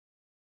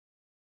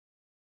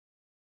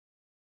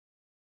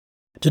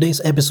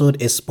Today's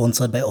episode is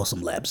sponsored by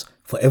Awesome Labs.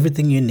 For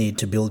everything you need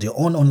to build your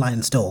own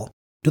online store,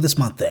 do the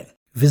smart thing.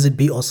 Visit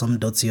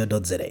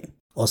beawesome.co.za.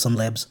 Awesome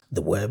Labs,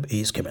 the web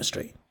is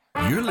chemistry.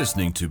 You're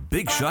listening to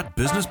Big Shot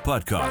Business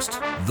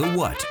Podcast. The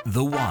what,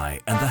 the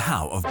why, and the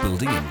how of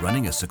building and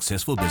running a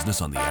successful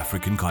business on the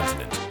African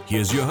continent.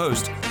 Here's your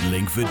host,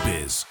 Linkford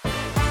Biz.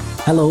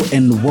 Hello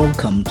and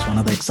welcome to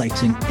another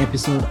exciting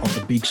episode of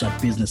the Big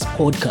Shot Business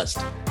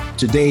Podcast.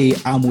 Today,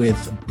 I'm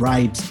with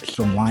Bright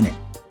Hlongwane.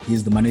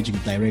 He's the managing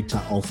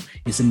director of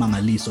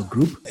Isimangaliso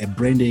Group, a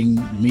branding,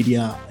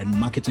 media, and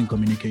marketing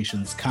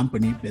communications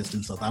company based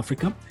in South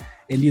Africa.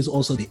 And he's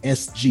also the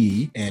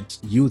SG at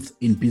Youth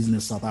in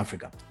Business South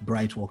Africa.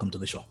 Bright, welcome to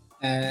the show.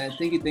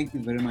 Thank you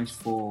very much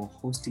for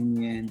hosting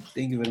me, and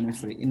thank you very much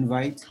for the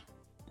invite.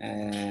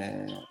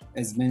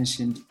 As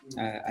mentioned,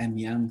 I'm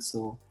young,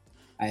 so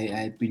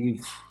I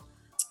believe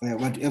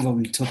whatever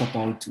we talk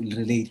about will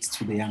relate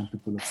to the young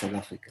people of South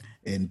Africa.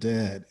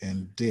 Indeed.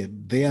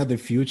 They are the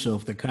future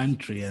of the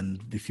country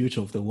and the future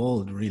of the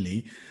world,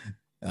 really.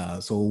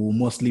 So we'll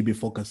mostly be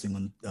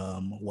focusing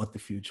on what the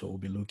future will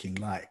be looking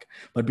like.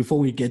 But before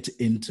we get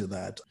into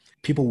that,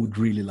 people would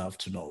really love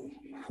to know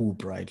who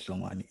Bright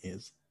Hlongwane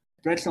is.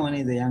 Bright Hlongwane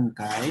is a young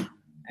guy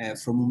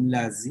from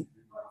Umlazi,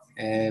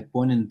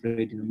 born and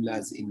bred in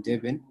Umlazi in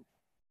Durban.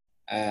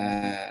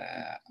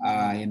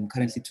 I am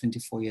currently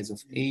 24 years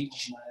of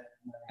age.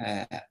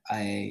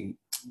 I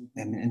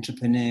am an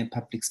entrepreneur,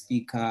 public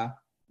speaker,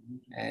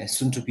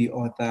 soon-to-be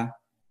author,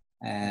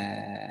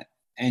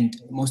 and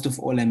most of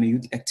all, I'm a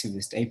youth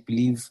activist. I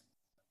believe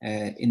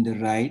in the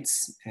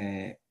rights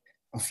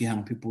of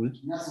young people,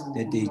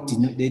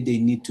 that they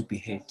need to be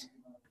heard.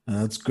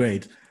 That's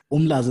great.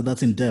 Umlazi,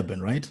 that's in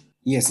Durban, right?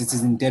 Yes, it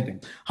is in Durban.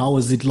 How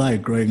was it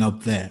like growing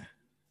up there?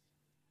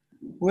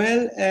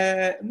 Well,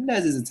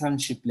 Umlazi is a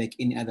township like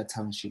any other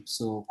township.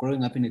 So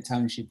growing up in a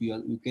township,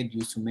 you get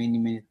used to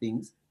many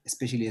things,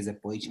 especially as a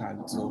boy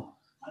child. So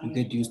you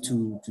get used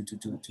to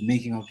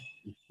making out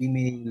with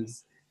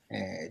females,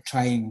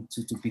 trying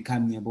to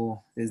become a boy.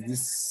 There's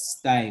this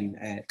style,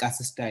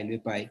 Kasa style,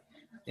 whereby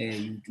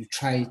you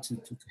try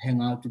to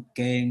hang out with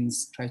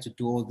gangs, try to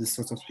do all these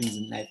sorts of things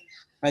in life.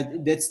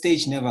 But that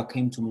stage never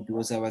came to me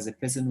because I was a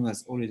person who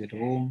was always at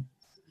home,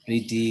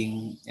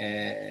 reading.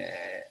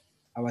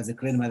 I was a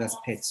grandmother's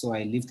pet, so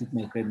I lived with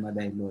my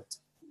grandmother a lot.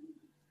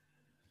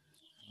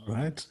 All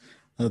right.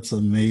 That's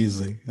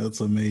amazing.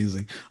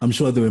 I'm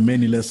sure there were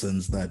many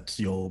lessons that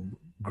your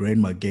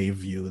grandma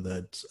gave you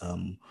that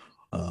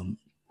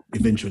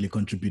eventually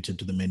contributed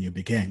to the man you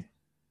became.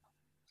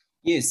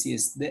 Yes.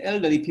 The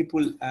elderly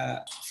people,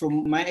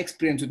 from my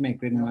experience with my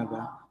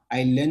grandmother,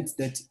 I learned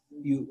that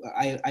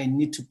I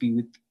need to be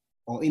with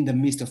or in the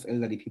midst of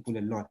elderly people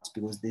a lot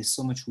because there's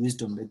so much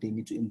wisdom that they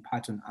need to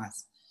impart on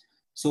us.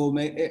 So,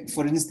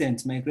 for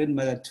instance, my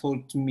grandmother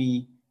taught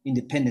me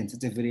independence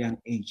at a very young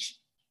age,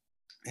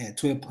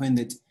 to a point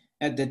that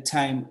at that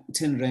time,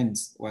 10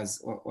 rands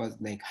was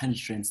like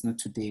 100 rands, not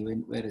today,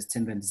 whereas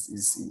 10 rands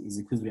is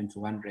equivalent to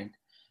 1 rand.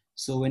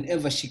 So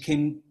whenever she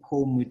came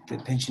home with the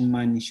pension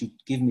money, she'd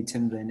give me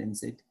 10 rand and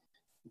said,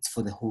 it's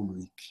for the whole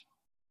week.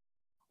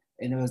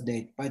 And I was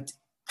like, but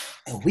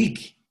a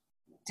week?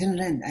 10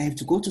 rand, I have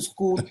to go to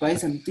school, buy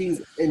some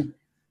things, and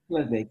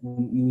was like,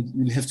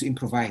 you'll have to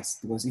improvise,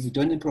 because if you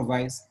don't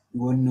improvise,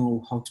 you won't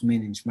know how to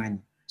manage money.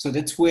 So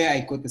that's where I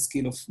got the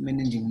skill of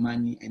managing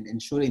money and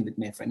ensuring that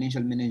my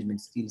financial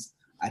management skills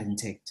are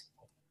intact.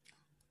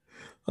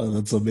 Oh,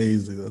 that's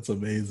amazing.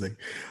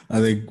 I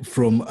think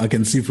I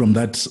can see from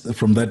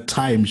that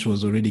time, she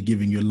was already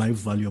giving you life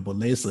valuable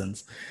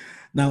lessons.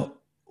 Now,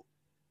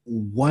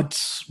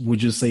 what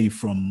would you say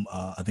from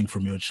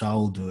your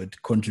childhood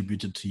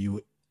contributed to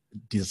you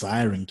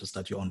desiring to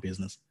start your own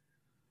business?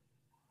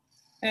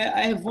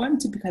 I have one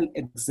typical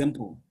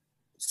example.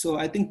 So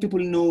I think people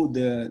know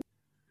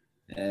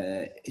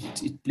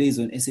it plays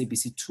on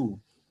SABC 2.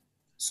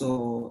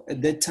 So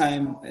at that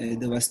time,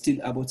 there was still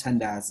Abo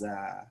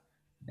Tandaza,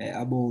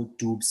 Abo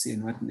Dubs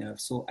and whatnot.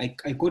 So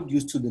I got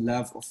used to the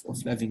love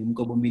of loving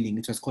Mkobo Milling.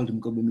 It was called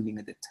Mkobo Milling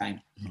at that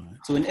time. Right.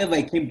 So whenever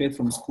I came back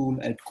from school,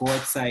 I'd go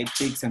outside,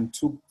 take some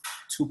two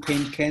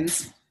paint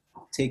cans,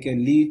 take a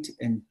lid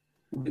and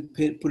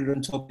put it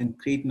on top and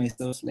create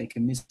myself like a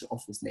Mr.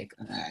 Office, like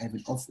I have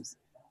an office.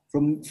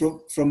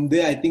 From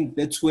there, I think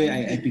that's where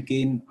I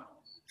began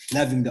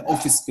loving the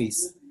office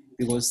space,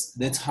 because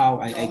that's how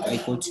I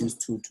got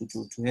used to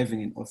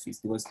having an office,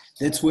 because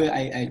that's where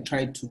I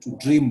tried to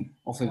dream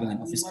of having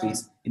an office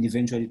space and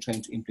eventually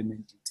trying to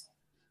implement it.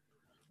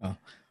 Oh,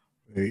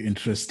 very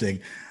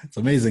interesting. It's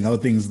amazing how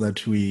things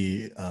that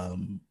we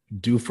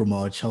do from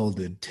our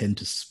childhood tend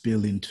to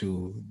spill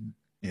into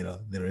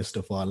the rest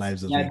of our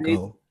lives as we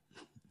go.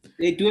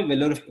 They do have a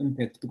lot of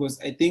impact, because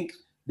I think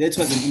that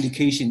was an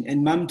indication.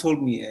 And Mom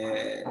told me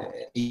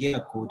a year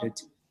ago that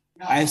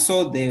I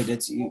saw there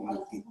that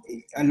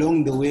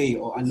along the way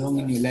or along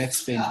in your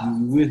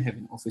lifespan, you will have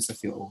an office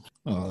of your own.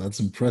 Oh, that's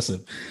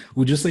impressive.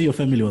 Would you say your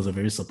family was a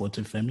very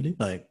supportive family?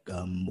 Like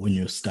when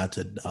you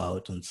started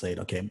out and said,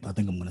 okay, I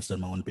think I'm going to start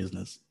my own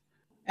business?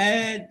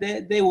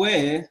 They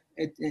were,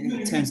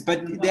 at times,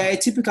 but they are a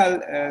typical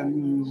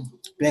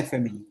black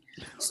family.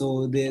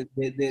 So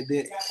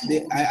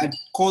I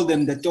call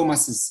them the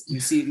Thomases. You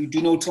see, you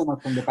do know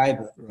Thomas from the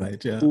Bible,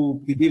 right? Yeah.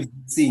 Who believe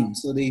in seeing.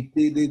 So they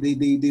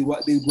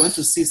want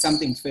to see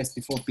something first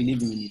before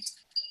believing in it.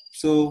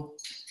 So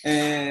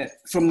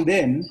from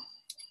them,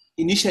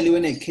 initially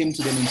when I came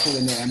to them and told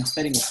them that I'm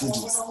starting a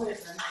business,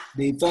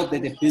 they thought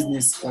that a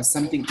business was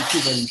something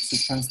equivalent to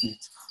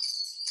Transnet.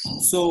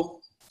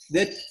 So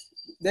that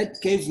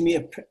gave me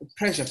a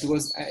pressure,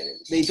 because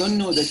they don't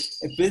know that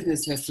a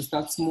business has to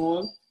start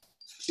small,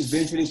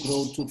 eventually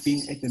grow to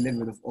being at the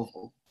level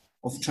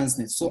of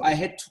Transnet. So I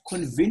had to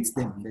convince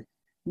them that,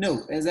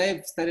 no, as I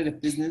have started a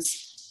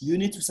business, you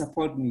need to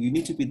support me. You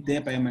need to be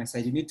there by my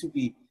side. You need to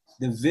be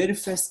the very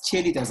first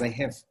cheerleaders I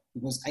have,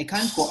 because I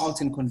can't go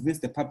out and convince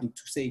the public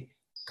to say,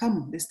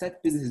 come, let's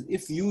start business,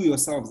 if you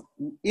yourselves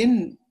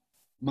in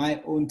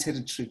my own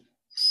territory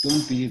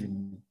don't believe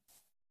in me.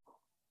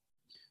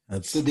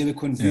 So they were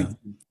convinced.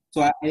 Yeah.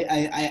 So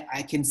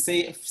I can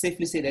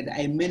safely say that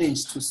I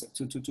managed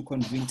to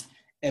convince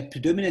a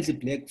predominantly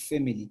black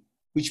family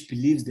which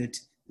believes that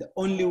the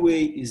only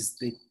way is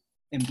the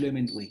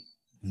employment way.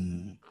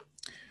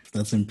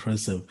 That's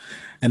impressive.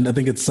 And I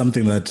think it's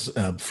something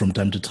that from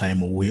time to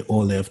time we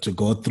all have to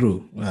go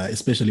through,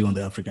 especially on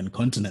the African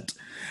continent.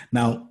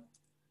 Now,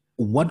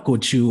 what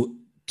got you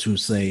to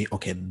say,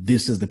 okay,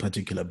 this is the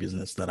particular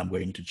business that I'm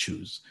going to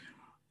choose?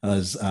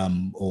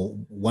 Or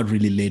what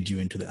really led you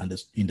into the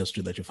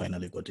industry that you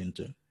finally got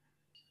into?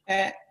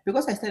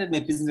 Because I started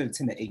my business at a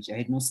tender age, I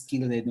had no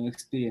skills, I had no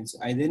experience.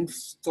 I then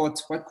thought,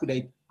 what could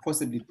I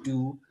possibly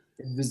do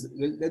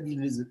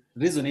that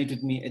resonate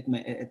with me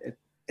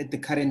at the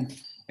current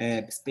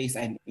space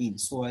I'm in?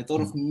 So I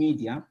thought of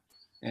media,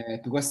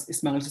 because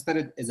Ismail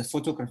started as a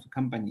photography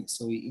company.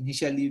 So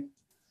initially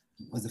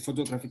it was a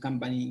photography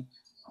company,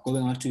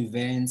 going out to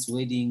events,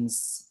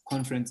 weddings,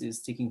 conferences,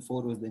 taking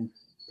photos, then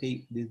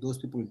those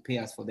people would pay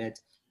us for that.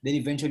 Then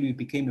eventually we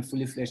became a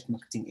fully fledged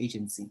marketing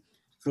agency.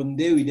 From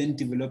there, we then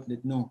developed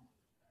that, no,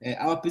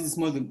 our business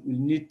model will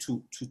need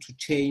to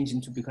change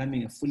into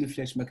becoming a fully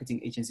fledged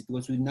marketing agency,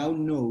 because we now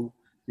know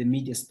the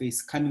media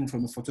space coming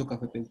from a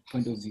photographer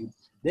point of view.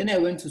 Then I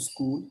went to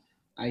school,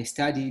 I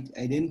studied,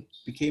 I then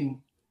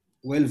became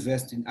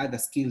well-versed in other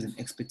skills and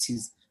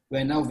expertise.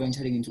 We're now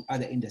venturing into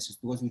other industries,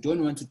 because we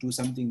don't want to do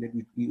something that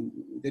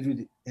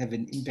would have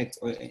an impact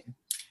or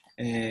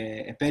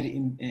a bad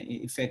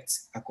effect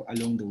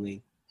along the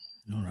way.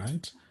 All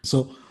right.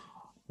 So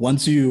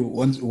once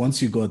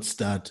you got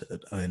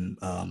started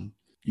and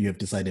you have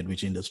decided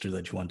which industry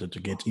that you wanted to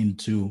get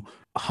into,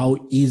 how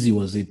easy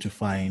was it to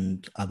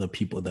find other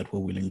people that were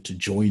willing to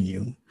join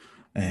you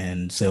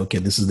and say, okay,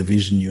 this is the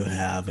vision you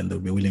have, and they'll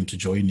be willing to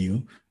join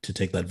you to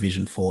take that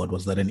vision forward?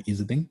 Was that an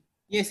easy thing?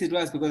 Yes, it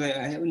was, because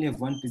I only have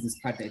one business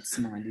partner at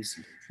Simangaliso.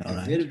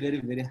 Right. Very, very,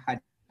 very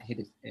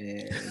hard-headed.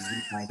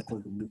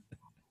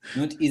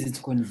 Not easy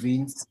to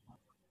convince,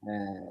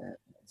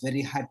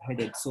 very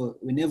hard-headed. So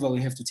whenever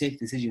we have to take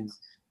decisions,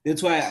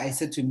 that's why I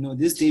said to him, no,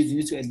 these days you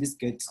need to at least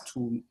get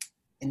to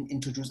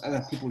introduce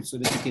other people so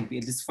that you can be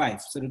at least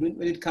 5. So that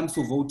when it comes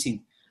to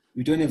voting,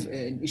 we don't have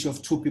an issue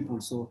of 2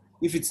 people. So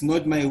if it's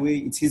not my way,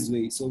 it's his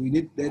way. So we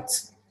need that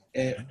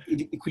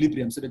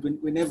equilibrium, so that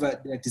whenever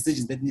there are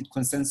decisions that need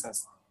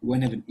consensus, we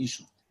won't have an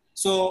issue.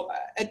 So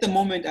at the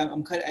moment,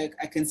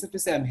 I can simply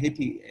say I'm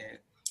happy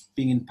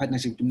being in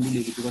partnership with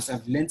Mluleki, because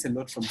I've learned a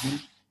lot from him,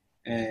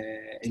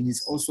 and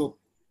he's also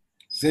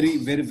very,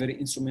 very, very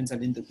instrumental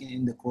in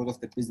the growth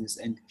of the business.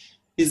 And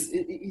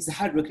he's a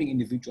hardworking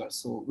individual.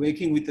 So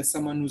working with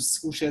someone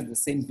who shares the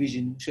same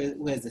vision,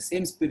 who has the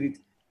same spirit,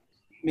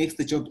 makes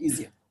the job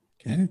easier.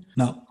 Okay.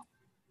 Now,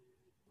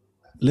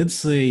 let's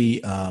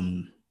say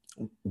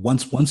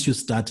once you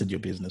started your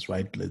business,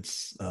 right?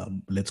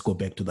 Let's go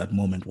back to that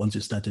moment. Once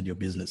you started your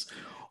business,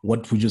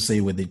 what would you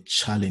say were the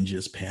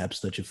challenges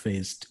perhaps that you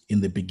faced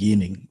in the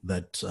beginning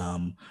that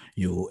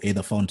you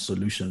either found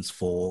solutions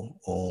for,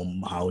 or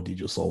how did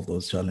you solve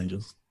those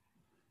challenges?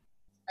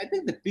 I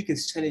think the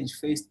biggest challenge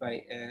faced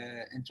by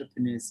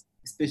entrepreneurs,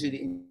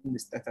 especially in the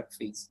startup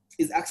phase,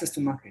 is access to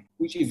market,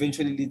 which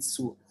eventually leads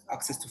to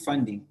access to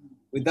funding.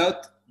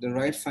 Without the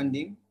right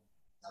funding,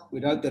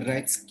 without the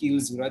right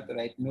skills, without the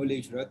right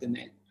knowledge, without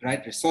the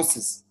right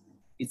resources,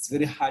 it's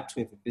very hard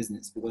to have a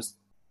business, because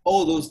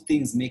all those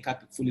things make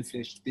up a fully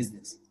fledged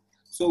business.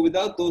 So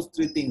without those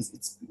 3 things,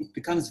 it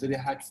becomes very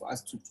hard for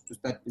us to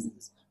start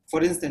business.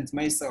 For instance,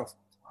 myself,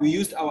 we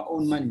used our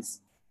own monies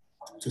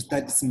to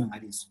start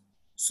Simangaliso.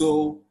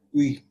 So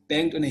we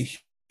banked on a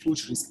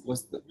huge risk,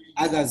 because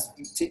others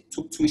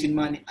took tuition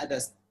money,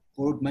 others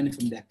borrowed money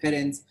from their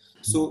parents.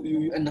 So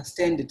you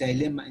understand the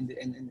dilemma and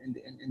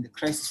the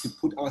crisis we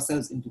put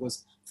ourselves in,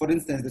 because, for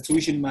instance, the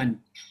tuition money,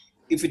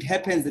 if it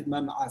happens that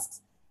mama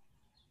asks,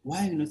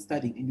 why are you not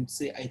studying? And you'd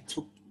say, I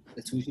took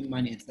the tuition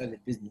money and started a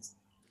business.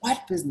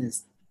 What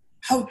business?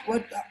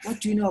 What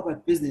do you know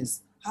about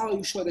business? How are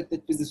you sure that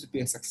business would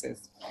be a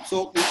success?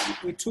 So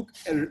we took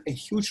a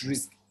huge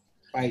risk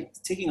by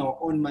taking our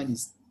own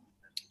monies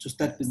to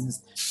start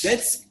business.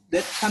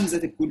 That comes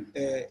at a good.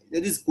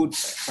 That is good,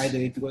 by the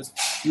way, because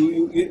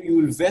you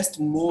invest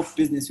more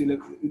business.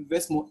 You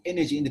invest more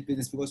energy in the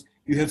business because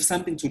you have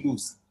something to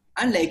lose.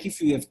 Unlike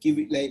if you have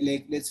given,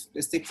 like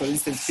let's take for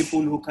instance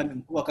people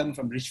who are coming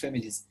from rich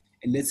families,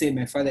 and let's say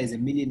my father is a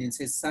millionaire and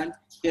says, son,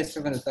 here's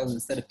 500,000,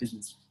 start a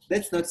business.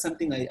 That's not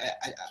something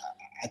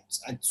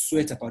I'd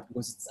sweat about,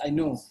 because I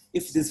know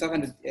if this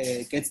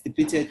 500 gets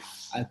depleted,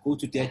 I'll go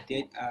to debt.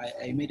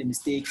 I made a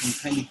mistake, and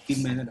kindly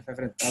give me another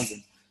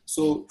 500,000.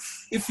 So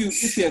if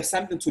you have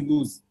something to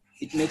lose,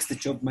 it makes the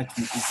job much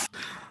more easy.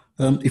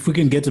 If we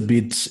can get a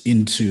bit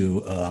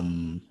into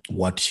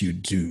what you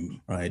do,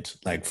 right?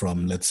 Like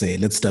from, let's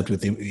start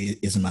with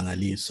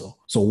Isimangaliso.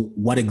 So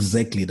what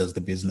exactly does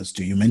the business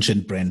do? You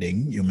mentioned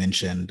branding. You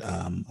mentioned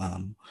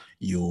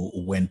you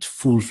went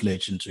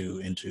full-fledged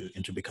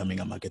into becoming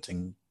a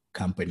marketing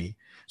company.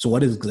 So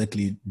what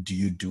exactly do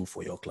you do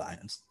for your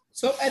clients?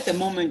 So at the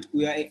moment,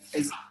 we are,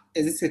 as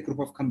it's a group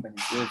of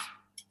companies, we have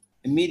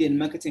a media and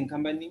marketing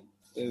company,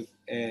 we have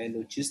a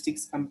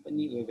logistics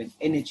company, we have an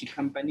energy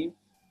company,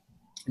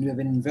 and we have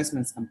an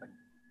investments company.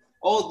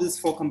 All these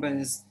four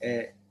companies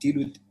deal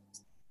with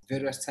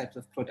various types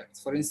of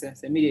products. For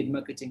instance, media and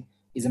marketing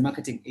is a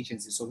marketing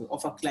agency. So we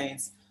offer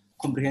clients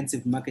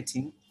comprehensive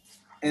marketing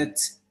at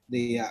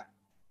their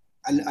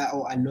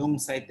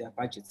alongside their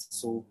budgets.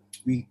 So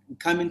we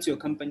come into your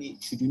company,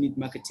 should you need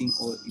marketing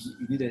or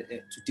you need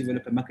to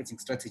develop a marketing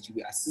strategy,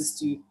 we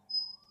assist you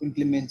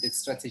implement that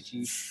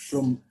strategy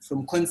from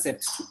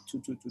concept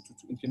to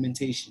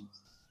implementation.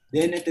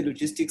 Then at the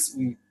logistics,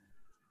 we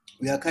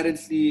are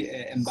currently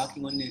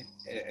embarking on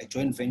a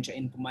joint venture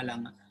in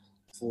Mpumalanga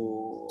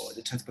for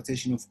the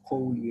transportation of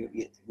coal.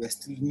 We're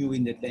still new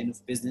in that line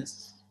of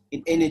business.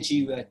 In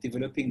energy, we are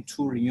developing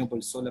 2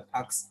 renewable solar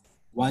parks,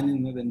 one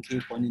in Northern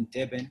Cape, one in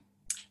Durban.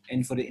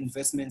 And for the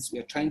investments, we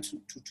are trying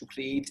to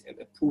create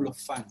a pool of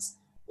funds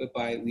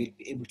whereby we'll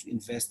be able to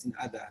invest in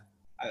other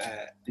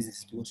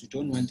businesses, because we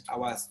don't want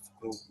ours to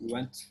grow. We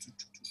want to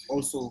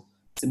also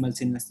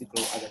simultaneously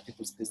grow other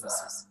people's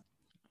businesses.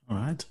 All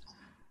right.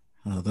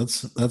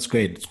 That's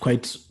great. It's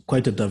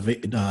quite a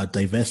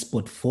diverse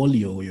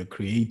portfolio you're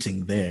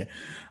creating there.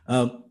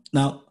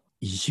 Now,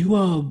 you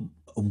are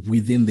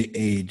within the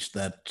age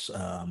that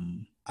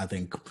I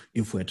think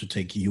if we're to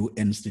take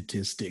UN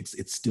statistics,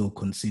 it's still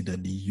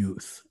considered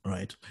youth,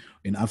 right?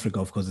 In Africa,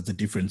 of course, it's a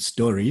different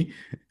story.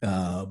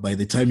 By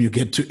the time you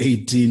get to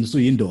 18, so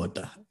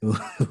indota,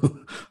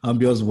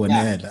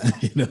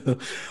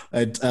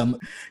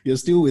 you're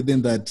still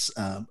within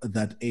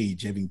that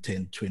age, having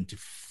 10,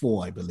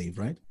 24, I believe,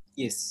 right?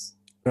 Yes.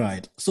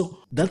 Right.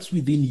 So that's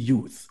within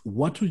youth.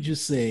 What would you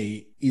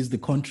say is the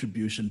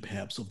contribution,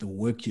 perhaps, of the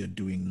work you're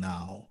doing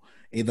now,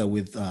 either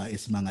with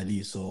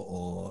Isimangaliso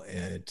or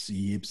at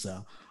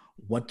YIPSA?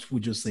 What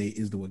would you say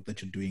is the work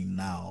that you're doing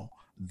now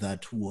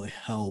that will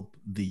help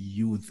the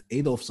youth,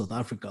 either of South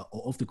Africa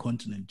or of the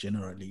continent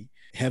generally,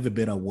 have a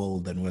better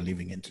world than we're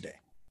living in today?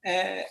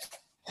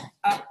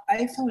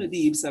 I founded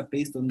the YIPSA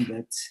based on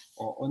that,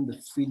 or on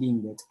the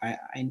feeling that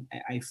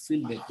I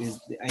feel that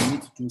I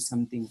need to do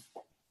something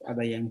for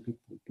other young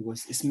people,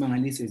 because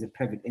Isimangaliso is a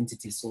private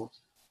entity, so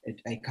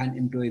I can't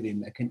employ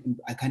them.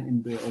 I can't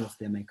employ all of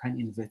them. I can't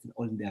invest in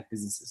all in their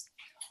businesses.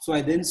 So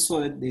I then saw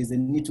that there's a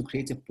need to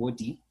create a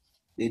body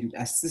that would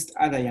assist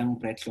other young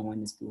Bright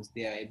Hlongwanes, because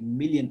there are a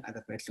million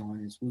other Bright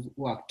Hlongwanes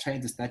who are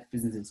trying to start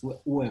businesses,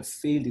 who have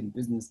failed in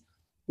business,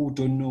 who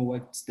don't know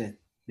what the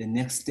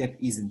next step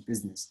is in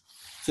business.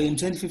 So in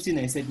 2015,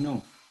 I said,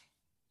 no.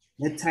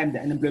 That time, the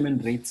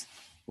unemployment rate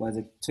was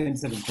at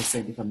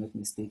 27%, if I'm not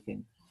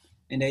mistaken.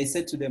 And I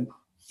said to them,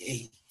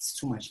 hey, it's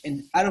too much.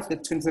 And out of the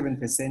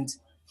 27%,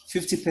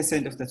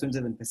 50% of the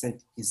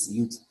 27% is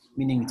youth,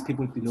 meaning it's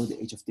people below the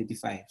age of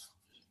 35.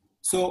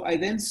 So I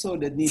then saw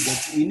the need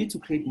that we need to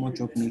create more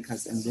job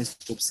makers and less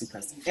job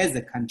seekers as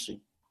a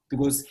country,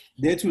 because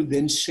that will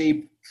then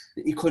shape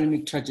the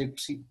economic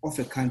trajectory of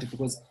a country.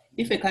 Because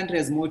if a country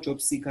has more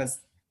job seekers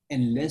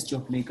and less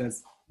job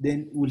makers,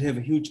 then we'll have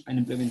a huge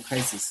unemployment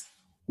crisis.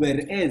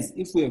 Whereas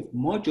if we have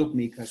more job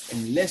makers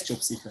and less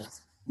job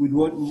seekers, we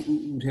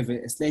would have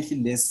a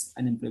slightly less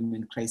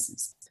unemployment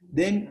crisis.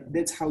 Then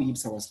that's how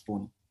YIPSA was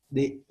born.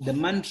 The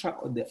mantra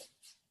or the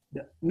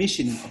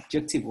mission and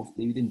objective of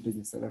the Youth in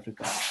Business South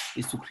Africa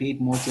is to create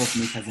more job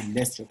makers and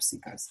less job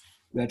seekers.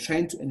 We are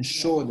trying to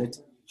ensure that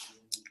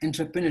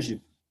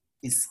entrepreneurship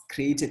is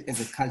created as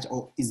a culture,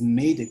 or is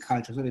made a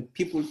culture, so that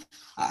people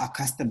are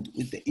accustomed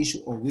with the issue,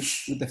 or with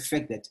the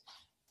fact that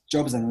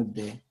jobs are not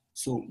there.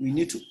 So we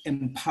need to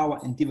empower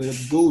and develop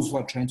those who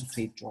are trying to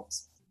create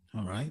jobs.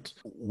 All right.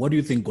 What do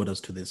you think got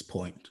us to this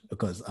point?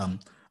 Because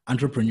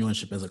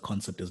entrepreneurship as a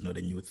concept is not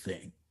a new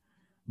thing,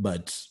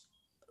 but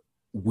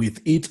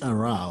with it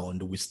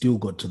around, we still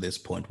got to this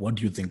point. What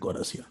do you think got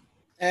us here?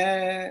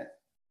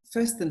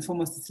 First and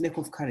foremost, it's lack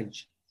of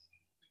courage.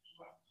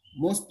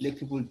 Most Black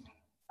people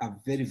are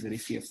very, very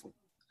fearful.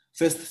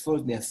 First of all,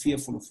 they are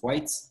fearful of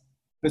whites.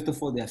 First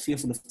of all, they are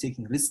fearful of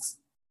taking risks.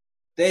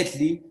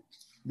 Thirdly,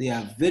 they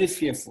are very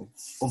fearful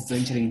of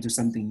venturing into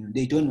something new.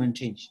 They don't want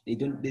change. They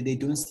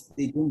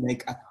don't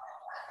like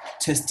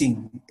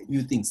testing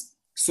new things.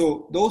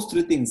 So those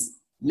three things: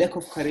 lack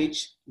of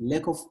courage,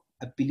 lack of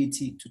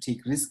ability to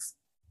take risks,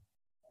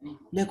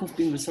 lack of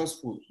being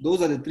resourceful.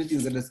 Those are the three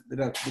things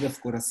that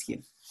have got us here.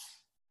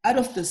 Out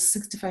of the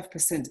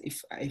 65%,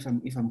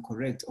 if I'm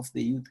correct, of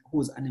the youth who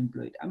is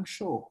unemployed, I'm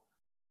sure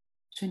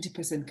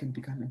 20% can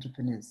become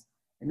entrepreneurs.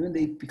 And when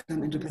they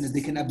become entrepreneurs,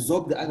 they can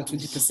absorb the other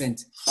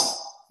 20%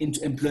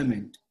 into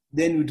employment.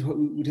 Then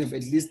we'd have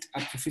at least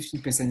up to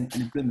 15%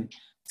 unemployment.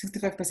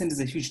 65%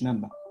 is a huge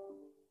number.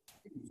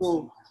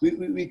 So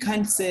we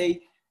can't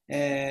say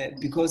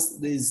because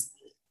there's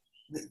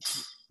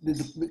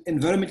the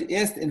environment,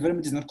 yes, the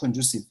environment is not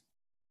conducive,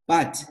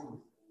 but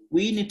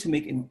we need to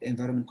make an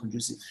environment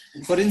conducive.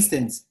 For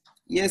instance,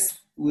 yes,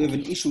 we have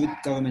an issue with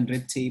government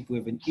red tape, we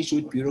have an issue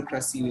with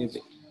bureaucracy,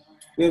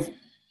 we have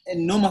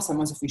enormous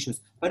amounts of issues.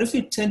 But if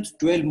we tend to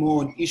dwell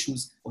more on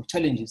issues or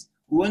challenges,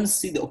 we want to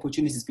see the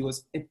opportunities,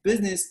 because a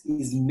business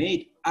is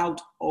made out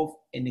of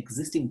an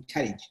existing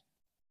challenge.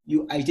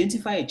 You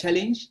identify a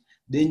challenge,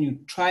 then you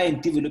try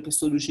and develop a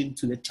solution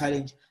to the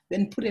challenge,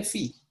 then put a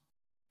fee.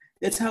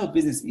 That's how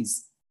business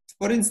is.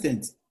 For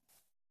instance,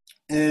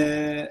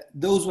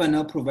 those who are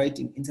now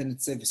providing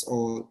internet service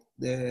or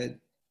the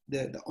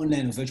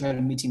online or virtual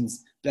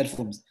meetings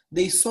platforms,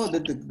 they saw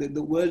that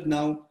the world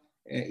now,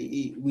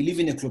 we live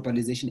in a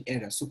globalization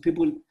era. So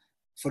people,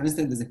 for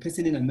instance, there's a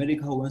person in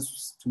America who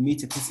wants to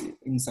meet a person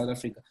in South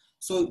Africa.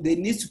 So there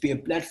needs to be a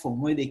platform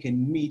where they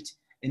can meet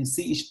and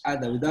see each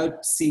other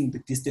without seeing the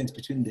distance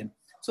between them.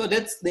 So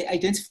they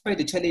identify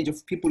the challenge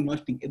of people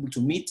not being able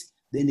to meet,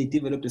 then they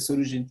develop the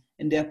solution,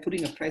 and they are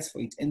putting a price for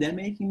it, and they're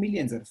making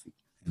millions out of it.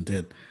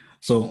 Indeed.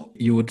 So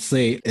you would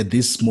say at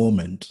this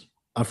moment,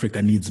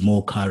 Africa needs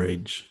more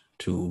courage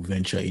to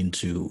venture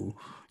into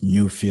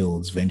new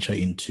fields, venture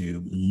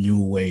into new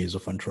ways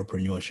of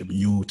entrepreneurship,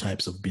 new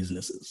types of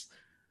businesses.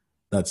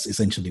 That's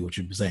essentially what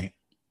you'd be saying.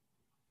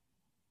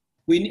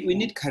 We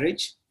need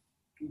courage.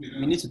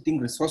 We need to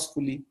think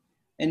resourcefully.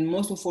 And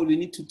most of all, we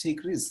need to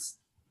take risks.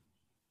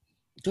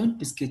 Don't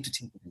be scared to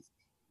take risks.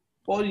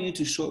 All you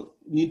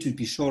need to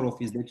be sure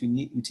of is that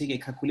you take a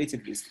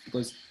calculated risk,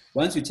 because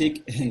once you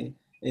take a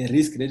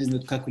risk that is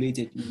not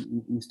calculated,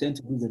 you stand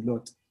to lose a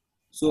lot.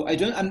 So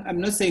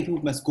I'm not saying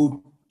people must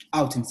go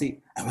out and say,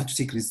 I want to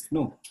take risks.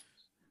 No.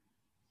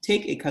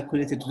 Take a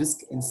calculated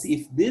risk and see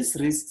if these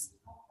risks,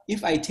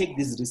 if I take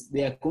this risk,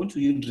 they are going to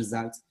yield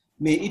results.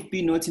 May it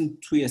be not in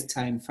 2 years'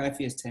 time,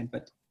 5 years' time,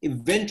 but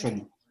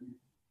eventually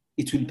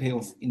it will pay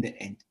off in the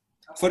end.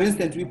 For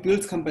instance, we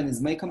build companies.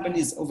 My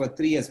company is over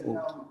 3 years old,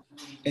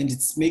 and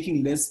it's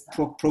making less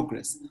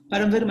progress.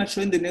 But I'm very much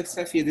sure in the next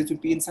 5 years, it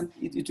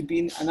will be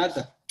in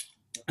another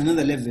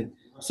level.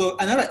 So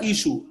another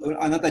issue, or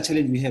another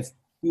challenge we have,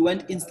 we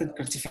want instant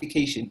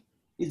gratification.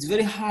 It's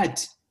very hard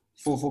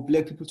for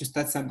Black people to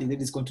start something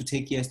that is going to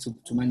take years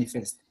to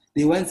manifest.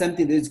 They want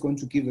something that is going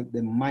to give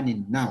them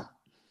money now.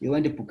 They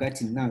want a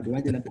Bugatti now. They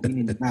want a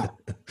Lamborghini now.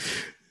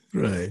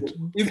 Right.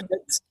 So if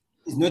that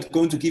is not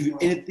going to give you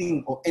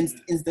anything or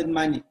instant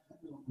money,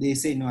 they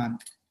say, no,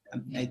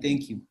 I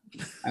thank you.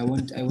 I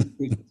won't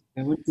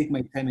take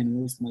my time and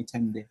waste my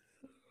time there.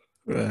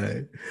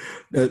 Right.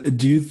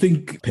 Do you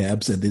think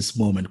perhaps at this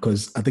moment,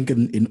 because I think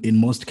in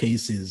most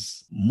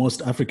cases,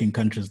 most African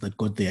countries that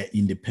got their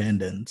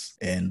independence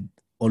and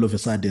all of a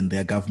sudden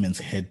their governments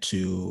had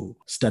to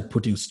start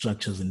putting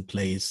structures in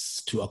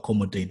place to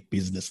accommodate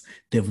business,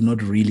 they've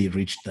not really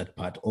reached that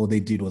part. All they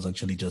did was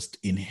actually just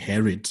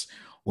inherit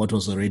what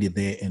was already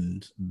there,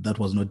 and that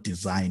was not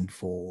designed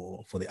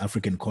for the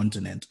African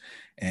continent.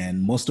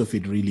 And most of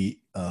it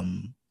really,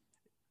 in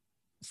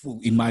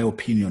my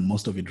opinion,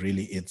 most of it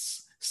really,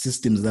 it's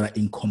systems that are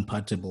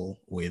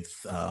incompatible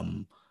with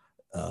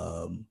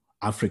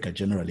Africa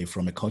generally,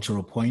 from a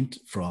cultural point,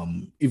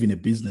 from even a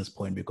business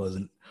point, because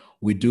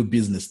we do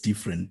business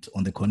different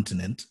on the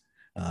continent.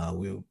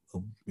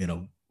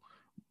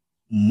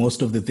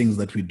 Most of the things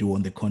that we do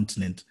on the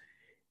continent,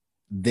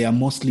 they are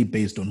mostly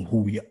based on who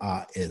we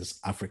are as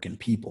African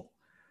people.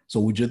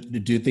 So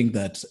do you think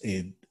that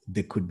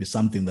there could be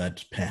something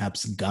that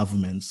perhaps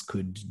governments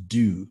could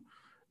do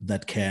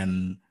that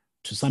can,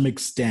 to some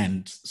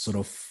extent, sort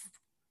of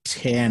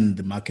turn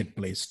the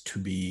marketplace to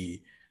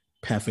be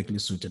perfectly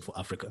suited for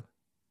Africa?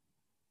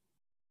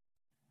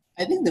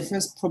 I think the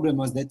first problem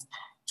was that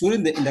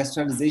during the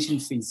industrialization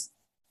phase,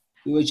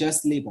 we were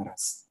just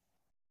laborers.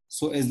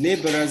 So as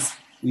laborers,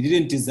 we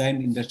didn't design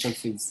the industrial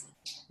phase.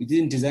 We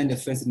didn't design the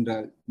first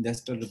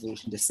industrial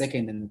revolution, the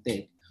second and the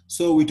third.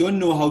 So we don't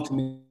know how to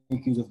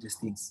make use of these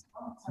things.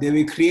 They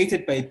were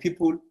created by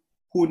people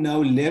who now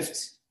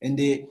left, and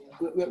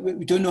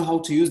we don't know how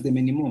to use them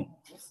anymore.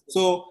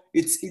 So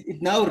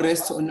it now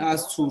rests on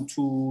us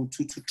to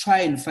try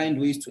and find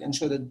ways to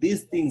ensure that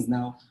these things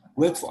now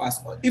work for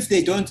us. If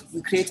they don't,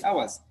 we create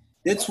ours.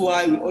 That's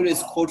why we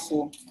always called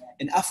for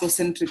an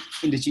Afrocentric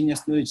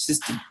indigenous knowledge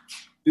system,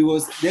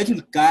 because that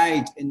will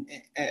guide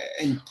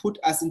and put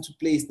us into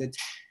place that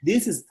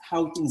this is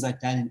how things are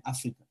done in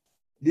Africa.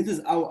 This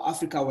is how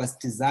Africa was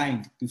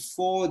designed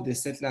before the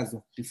settlers,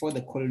 before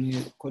the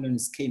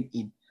colonists came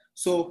in.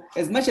 So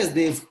as much as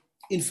they've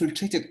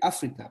infiltrated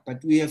Africa,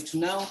 but we have to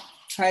now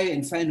try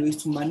and find ways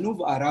to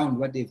maneuver around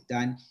what they've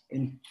done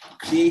and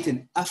create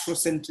an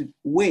Afrocentric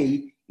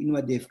way in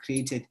what they've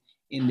created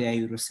in their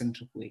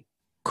Eurocentric way.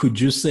 Could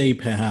you say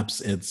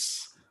perhaps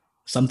it's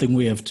something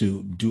we have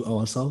to do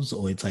ourselves,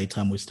 or it's high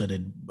time we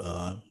started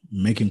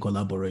making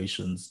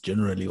collaborations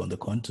generally on the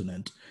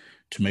continent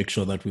to make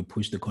sure that we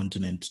push the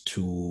continent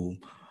to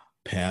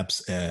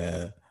perhaps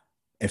a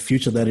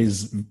future that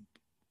is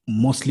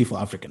mostly for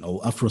African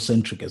or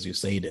Afrocentric, as you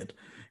said it,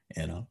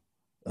 you know?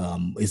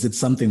 Is it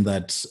something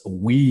that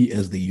we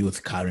as the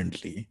youth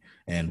currently,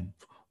 and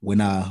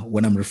when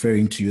I'm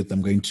referring to youth,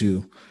 I'm going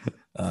to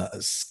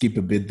skip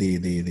a bit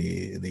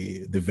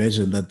the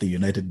version that the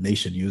United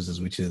Nations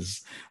uses, which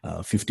is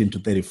 15 to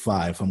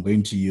 35. I'm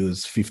going to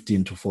use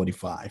 15 to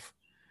 45.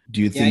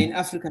 Do you think? Yeah, in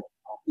Africa,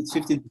 it's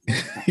 15 to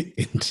 45.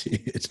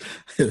 Indeed.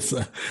 Yes.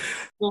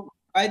 So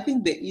I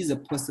think there is a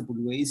possible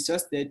way. It's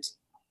just that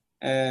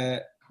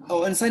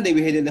on Sunday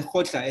we had a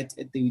Lekgotla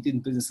at the Youth in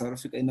Business South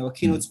Africa, and our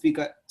keynote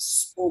speaker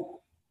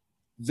spoke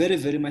very,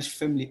 very much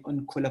firmly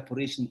on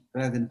collaboration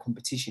rather than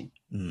competition.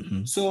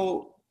 Mm-hmm.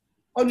 So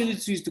all we need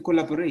to do is to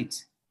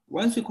collaborate.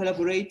 Once we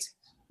collaborate,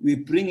 we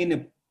bring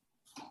in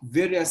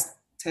various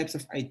types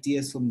of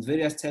ideas from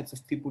various types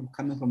of people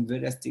coming from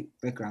various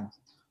backgrounds.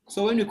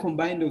 So when we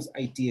combine those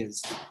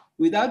ideas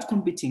without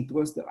competing,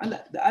 because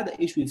the other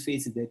issue we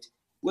face is that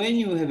when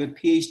you have a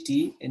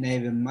PhD and I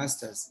have a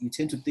master's, you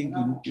tend to think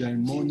you are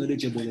more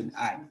knowledgeable than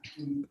I,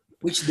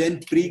 which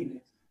then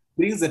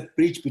brings a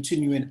bridge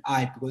between you and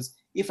I, because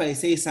if I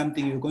say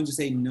something, you're going to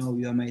say, no,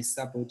 you are my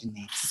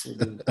subordinate, so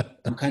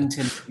you can't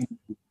tell me.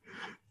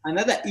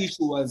 Another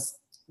issue was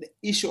the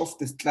issue of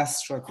the class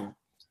struggle,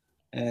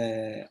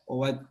 or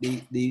what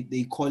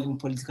they call in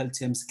political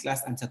terms,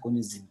 class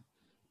antagonism.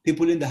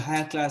 People in the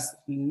higher class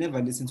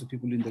never listen to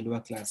people in the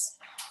lower class.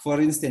 For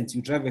instance,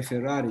 you drive a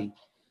Ferrari,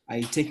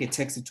 I take a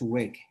taxi to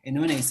work, and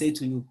when I say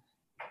to you,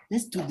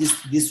 let's do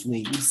this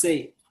way, you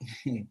say,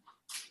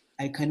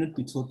 I cannot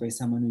be told by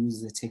someone who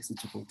uses a taxi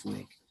to go to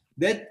work.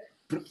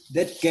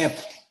 That gap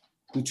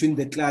between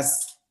the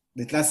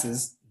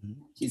classes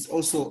is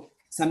also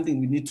something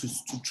we need to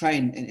try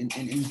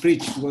and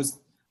bridge, because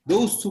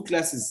those two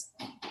classes,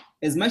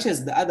 as much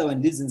as the other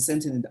one lives in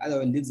Sandton and the other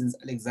one lives in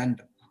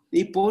Alexandra,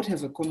 they both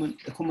have a common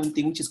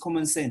thing, which is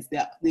common sense. They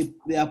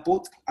are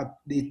both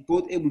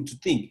able to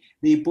think,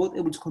 they are both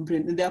able to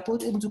comprehend, and they are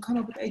both able to come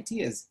up with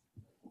ideas.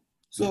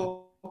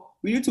 So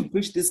we need to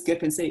bridge this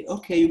gap and say,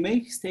 okay, you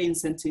may stay in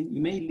Sandton,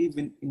 you may live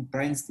in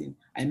Bryanston,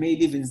 I may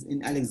live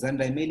in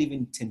Alexandra, I may live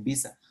in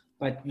Tembisa,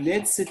 but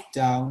let's sit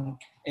down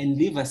and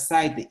leave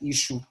aside the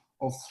issue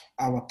of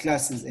our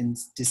classes and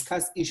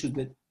discuss issues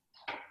that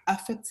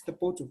affect the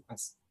both of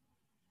us.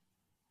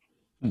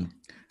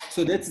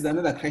 So that's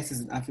another crisis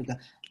in Africa.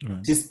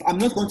 Right. I'm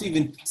not going to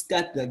even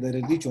start the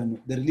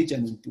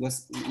religion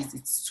because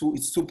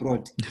it's too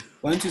broad.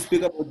 Once you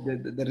speak about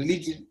the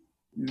religion,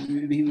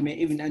 we may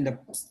even end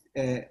up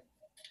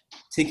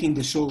taking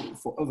the show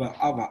for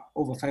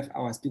over 5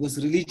 hours,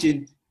 because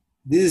religion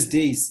these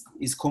days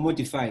is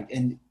commodified,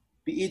 and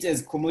be it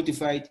as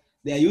commodified,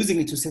 they are using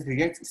it to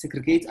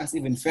segregate us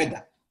even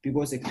further,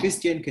 because a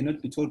Christian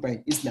cannot be told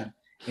by Islam,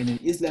 and an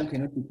Islam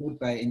cannot be told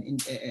by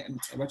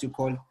what you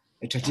call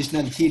a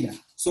traditional healer.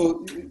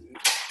 So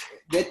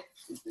that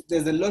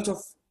there's a lot of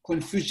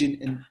confusion,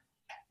 and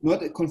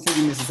not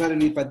confusion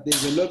necessarily, but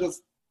there's a lot of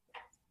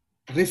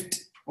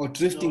rift or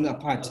drifting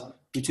apart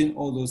between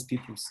all those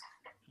peoples.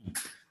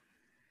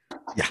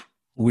 Yeah,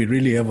 we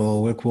really have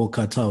our work well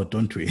cut out,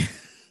 don't we?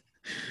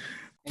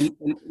 And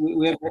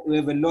we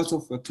have a lot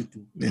of work to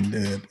do.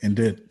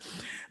 Indeed.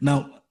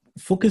 Now,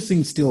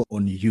 focusing still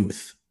on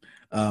youth,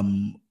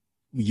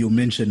 you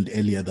mentioned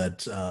earlier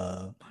that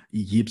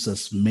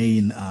YIPSA's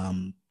main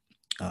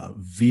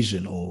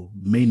vision or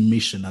main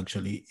mission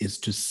actually is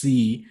to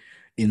see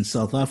in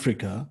South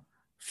Africa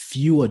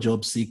fewer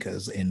job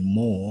seekers and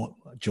more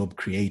job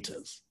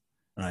creators,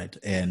 right?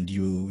 And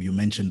you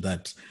mentioned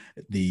that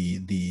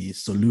the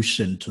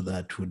solution to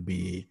that would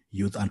be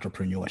youth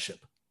entrepreneurship.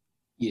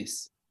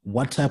 Yes.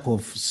 What type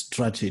of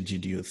strategy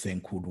do you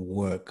think would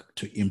work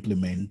to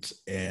implement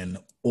an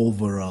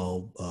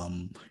overall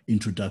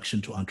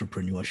introduction to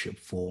entrepreneurship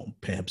for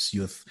perhaps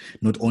youth,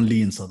 not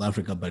only in South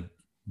Africa, but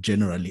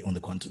generally on the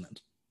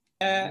continent?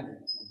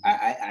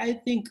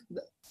 I think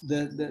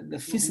the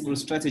feasible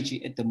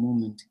strategy at the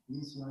moment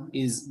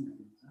is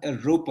a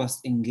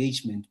robust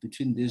engagement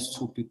between these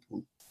two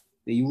people,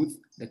 the youth,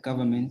 the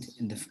government,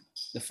 and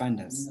the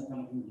funders.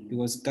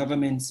 Because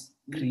governments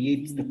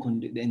create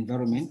the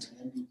environment,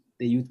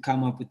 the youth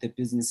come up with the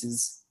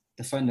businesses,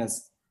 the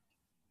funders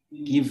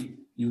give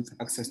youth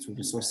access to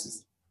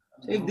resources.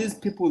 So if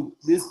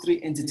these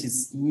three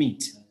entities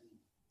meet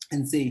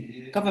and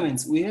say,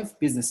 governments, we have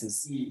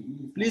businesses,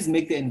 please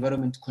make the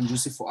environment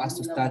conducive for us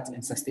to start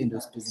and sustain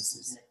those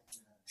businesses.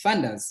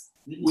 Funders,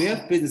 we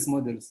have business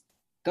models.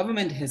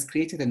 Government has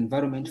created an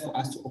environment for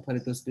us to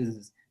operate those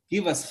businesses.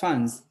 Give us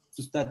funds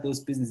to start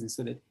those businesses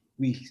so that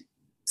we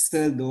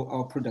sell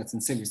our products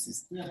and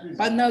services.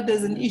 But now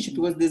there's an issue,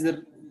 because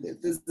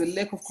there's a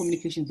lack of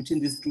communication between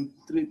these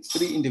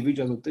three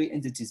individuals or three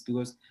entities,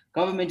 because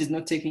government is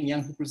not taking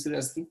young people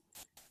seriously.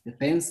 The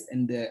banks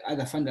and the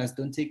other funders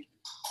don't take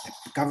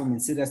the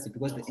government seriously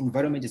because the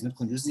environment is not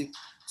conducive.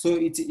 So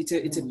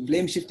it's a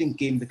blame shifting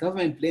game. The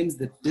government blames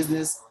the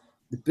business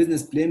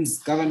blames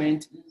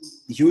government,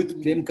 the youth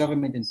blame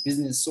government and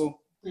business. So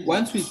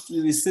once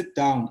we sit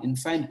down and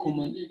find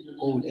common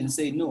goal and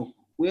say, no,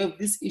 we have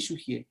this issue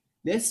here,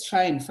 let's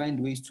try and find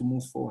ways to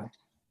move forward,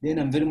 then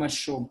I'm very much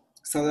sure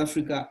South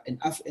Africa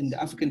and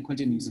the African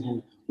continent as a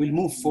whole will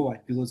move forward,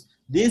 because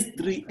these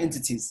three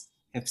entities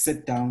have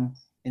sat down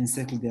and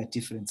settled their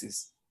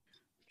differences.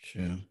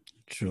 Sure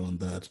on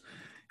that.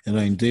 And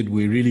indeed,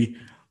 we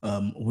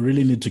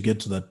really need to get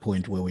to that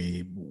point where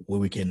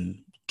we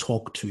can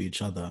talk to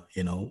each other,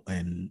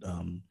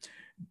 and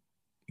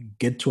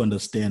get to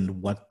understand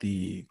what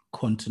the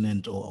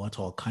continent or what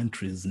our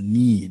countries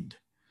need,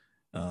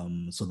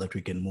 so that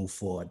we can move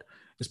forward,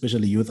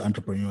 especially youth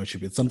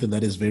entrepreneurship. It's something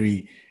that is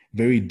very,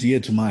 very dear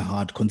to my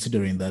heart,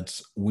 considering that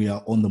we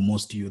are on the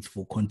most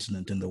youthful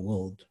continent in the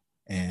world.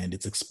 And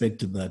it's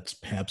expected that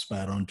perhaps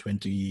by around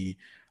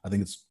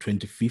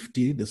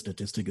 2050, the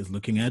statistic is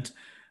looking at,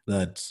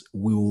 that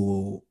we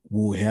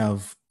will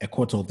have a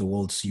quarter of the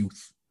world's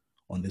youth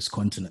on this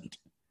continent,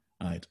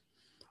 right?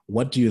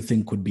 What do you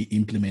think could be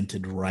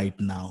implemented right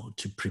now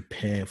to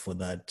prepare for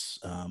that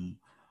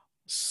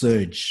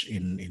surge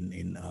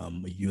in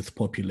youth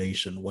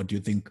population? What do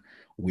you think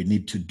we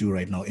need to do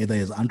right now, either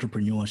as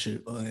entrepreneurs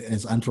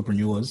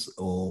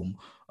or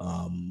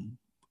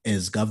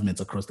as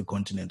governments across the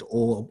continent,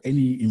 or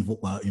any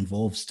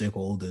involved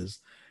stakeholders?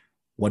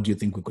 What do you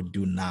think we could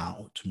do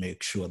now to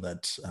make sure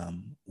that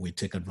we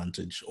take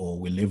advantage or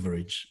we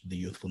leverage the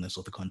youthfulness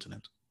of the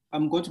continent?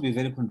 I'm going to be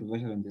very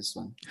controversial on this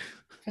one.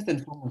 First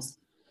and foremost,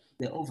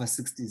 the over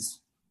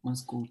 60s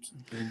must go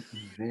to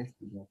invest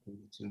in their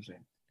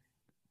children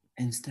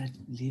and start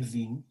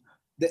living.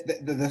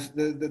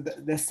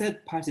 The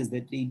sad part is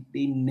that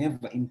they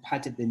never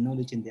imparted the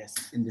knowledge and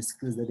the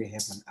skills that they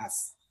have on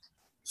us.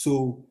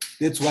 So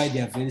that's why they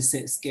are very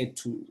scared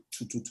to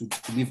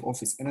leave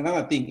office. And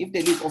another thing, if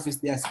they leave office,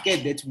 they are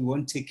scared that we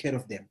won't take care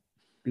of them,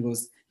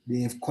 because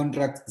they have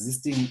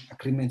existing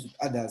agreements with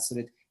others, so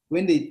that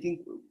when they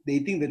think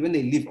that when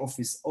they leave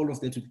office, all of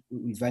that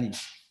will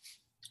vanish.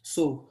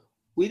 So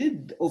we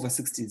did over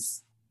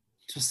 60s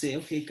to say,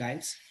 okay,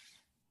 guys,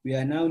 we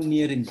are now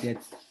nearing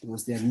death,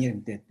 because they are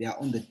nearing death. They are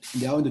on the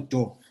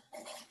door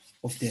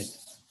of death.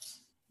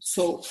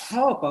 So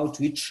how about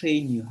we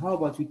train you? How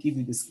about we give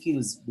you the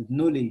skills, the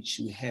knowledge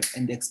we have,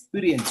 and the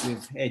experience we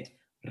have had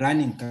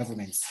running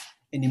governments,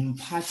 and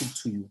impart it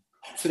to you,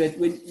 so that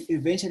when you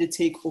eventually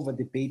take over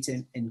the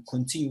baton and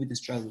continue with the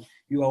struggle,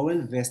 you are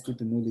well versed with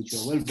the knowledge, you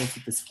are well versed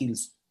with the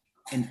skills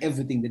and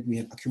everything that we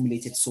have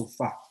accumulated so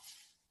far.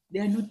 They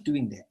are not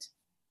doing that.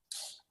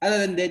 Other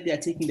than that, they are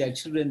taking their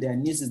children, their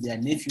nieces, their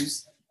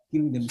nephews,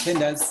 giving them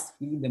tenders,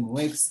 giving them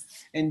works,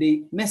 and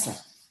they mess up.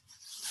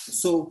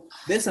 So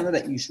that's another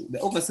issue. The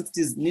over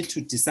 60s need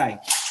to decide.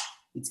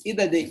 It's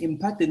either they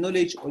impart the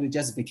knowledge or they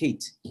just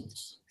vacate.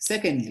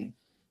 Secondly,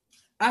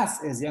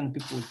 us as young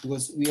people,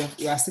 because we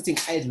are sitting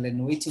idle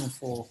and waiting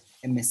for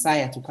a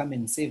messiah to come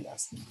and save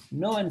us.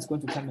 No one is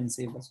going to come and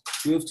save us.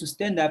 We have to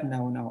stand up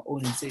now on our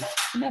own and say,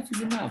 enough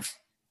is enough.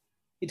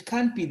 It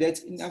can't be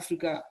that in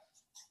Africa,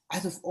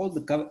 out of all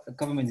the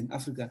governments in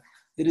Africa,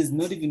 there is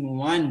not even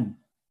one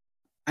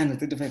under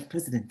 35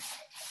 president.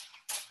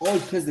 All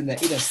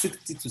presidents are either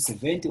 60 to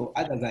 70 or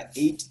others are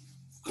 80.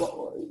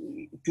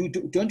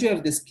 Don't you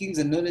have the skills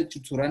and knowledge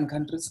to run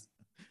countries?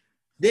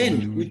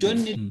 Then we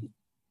don't need,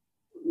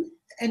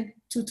 and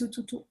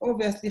to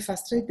obviously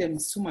frustrate them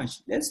so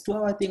much. Let's do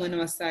our thing on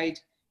our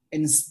side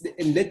and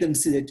let them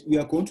see that we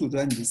are going to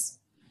run this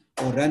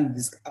or run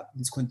this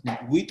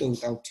continent with or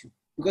without you.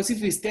 Because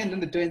if we stand on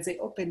the door and say,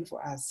 open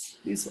for us,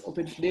 please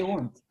open, they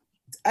won't.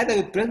 It's either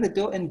we break the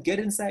door and get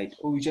inside,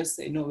 or we just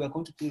say, no, we are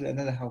going to build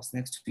another house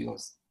next to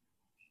yours.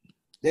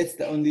 That's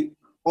the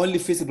only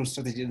feasible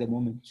strategy at the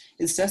moment.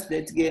 It's just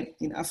that, again,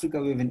 in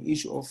Africa, we have an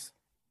issue of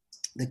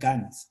the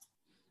guns.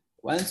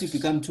 Once you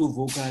become too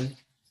vocal,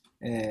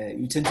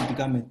 you tend to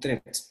become a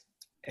threat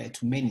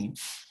to many.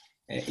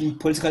 In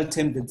political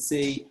terms, they'd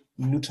say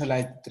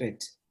neutralize the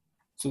threat.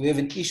 So we have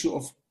an issue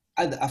of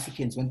other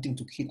Africans wanting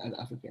to kill other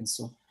Africans.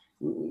 So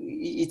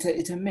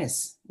it's a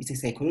mess. It's a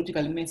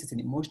psychological mess, it's an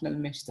emotional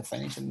mess, it's a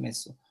financial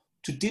mess. So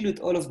to deal with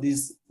all of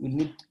this, we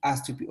need us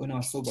to be on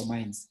our sober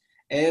minds.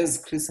 As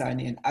Chris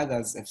Hani and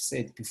others have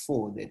said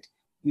before, that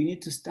we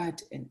need to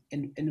start and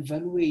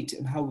evaluate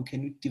on how we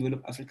can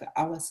develop Africa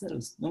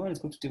ourselves. No one is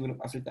going to develop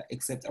Africa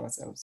except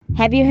ourselves.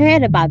 Have you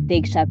heard about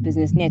Big Shot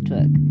Business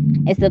Network?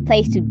 It's the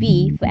place to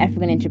be for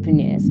African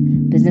entrepreneurs,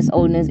 business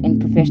owners,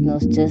 and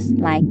professionals just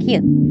like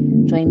you.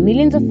 Join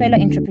millions of fellow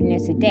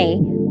entrepreneurs today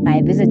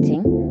by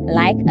visiting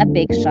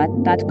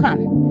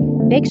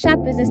likeabigshot.com. Big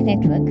Shot Business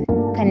Network.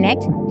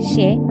 Connect,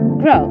 share,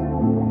 grow.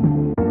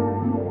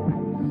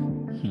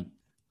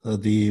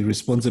 The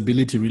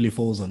responsibility really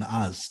falls on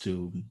us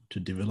to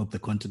develop the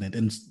continent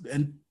and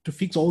to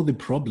fix all the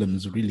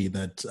problems really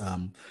that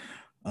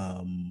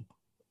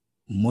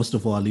most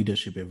of our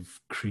leadership have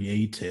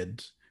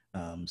created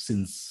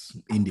since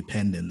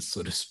independence,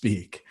 so to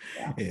speak.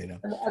 Yeah.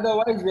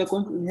 Otherwise, we are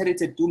going to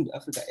inherit a doomed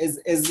Africa.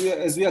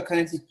 As we are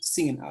currently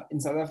seeing in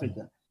South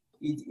Africa,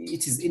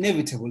 it is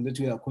inevitable that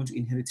we are going to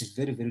inherit a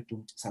very, very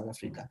doomed South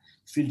Africa,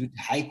 filled with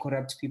high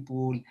corrupt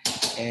people,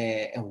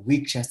 a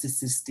weak justice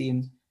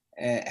system,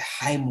 a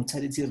high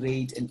mortality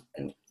rate, and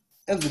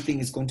everything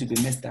is going to be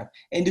messed up.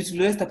 And it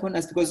will rest upon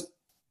us because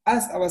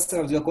us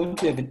ourselves, we are going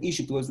to have an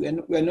issue because we are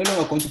no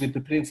longer going to be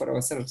preparing for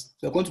ourselves.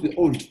 We are going to be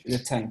old at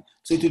that time.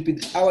 So it will be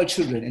our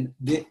children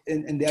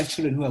and their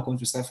children who are going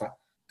to suffer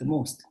the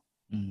most.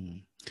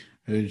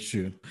 Very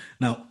true.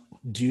 Now,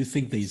 do you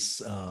think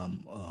there's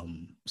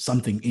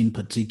something in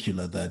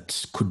particular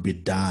that could be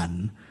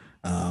done?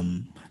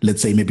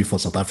 Let's say maybe for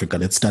South Africa,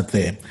 let's start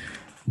there.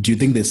 Do you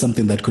think there's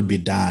something that could be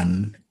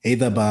done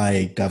either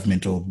by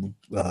government or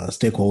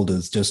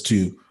stakeholders just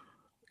to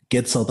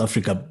get South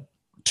Africa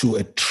to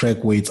a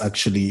track where it's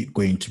actually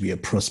going to be a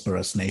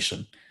prosperous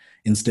nation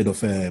instead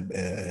of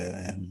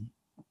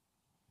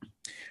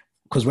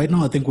because right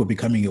now I think we're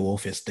becoming a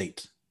welfare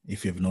state,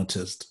 if you've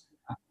noticed.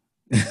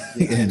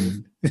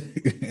 And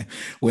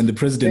when the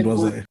president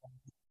was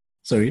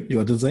sorry, you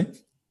want to say?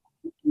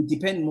 We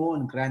depend more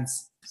on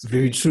grants.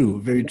 Very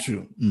true, very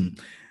true. You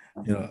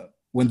know,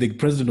 when the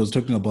president was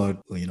talking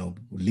about,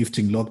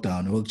 lifting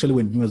lockdown, well, actually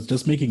when he was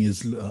just making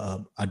his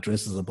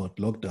addresses about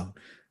lockdown,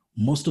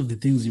 most of the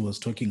things he was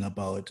talking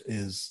about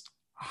is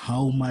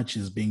how much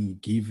is being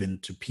given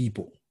to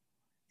people,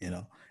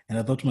 and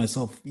I thought to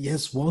myself,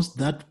 yes, whilst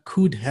that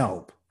could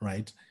help,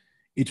 right?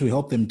 It will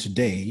help them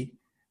today,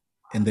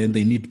 and then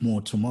they need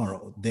more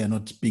tomorrow. They're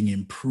not being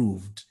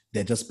improved.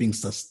 They're just being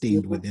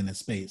sustained within a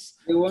space.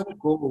 They won't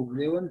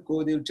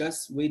go. They'll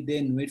just wait there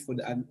and wait for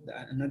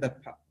another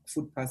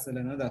food parcel,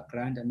 another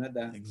grant,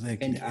 another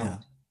handout. Yeah.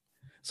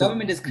 So,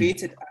 government has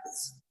created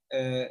us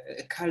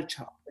a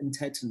culture of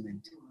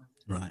entitlement.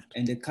 Right.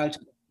 And a culture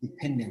of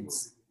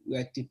dependence. We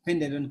are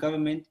dependent on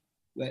government.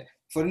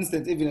 For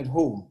instance, even at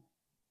home,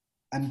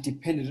 I'm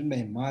dependent on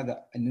my mother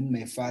and on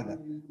my father.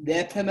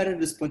 Their primary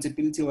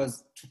responsibility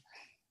was to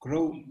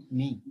grow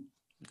me,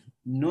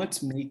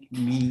 not make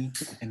me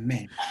a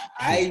man.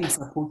 I am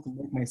supposed to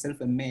make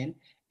myself a man.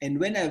 And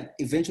when I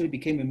eventually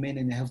became a man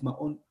and I have my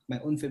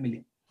own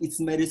family, it's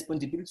my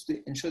responsibility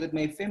to ensure that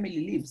my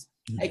family lives.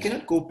 I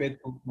cannot go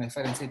back to my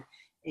father and say,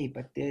 hey,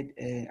 but Dad,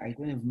 I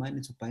don't have money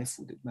to buy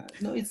food.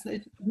 No, it's not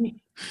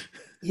me.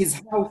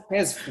 His house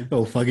has food.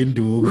 Oh, fucking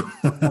do.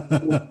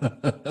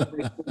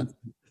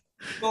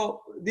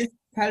 So this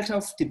culture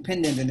of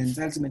dependence and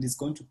entitlement is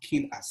going to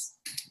kill us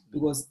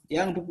because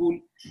young people,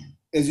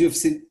 as you have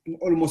seen,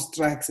 almost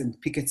strikes and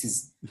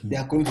pickets, they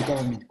are going to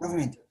government.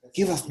 Government,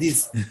 give us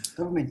this.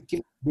 Government, give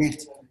us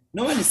that.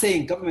 No one is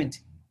saying, government,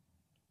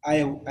 I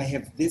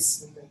have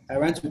this. I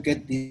want to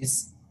get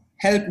this.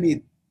 Help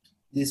me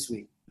this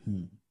way.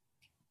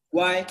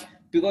 Why?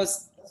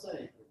 Because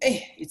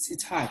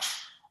it's hard.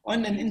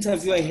 On an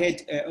interview I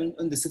had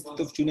on the 6th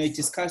of June, I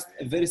discussed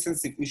a very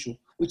sensitive issue,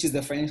 which is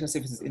the financial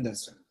services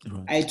industry.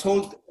 Right. I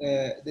told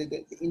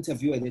the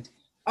interviewer that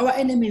our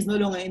enemy is no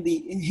longer in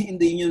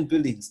the union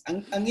buildings.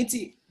 And in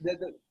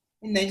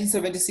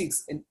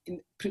 1976 and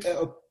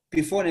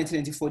before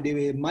 1994, they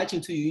were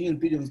marching to union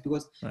buildings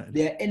because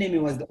their enemy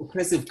was the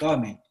oppressive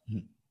government.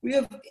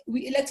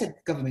 We elected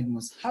government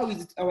most. How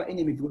is it our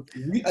enemy? Because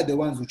we are the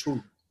ones who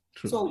chose.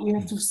 True. So we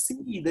have to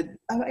see that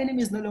our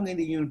enemy is no longer in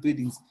the union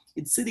buildings.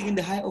 It's sitting in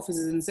the high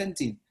offices in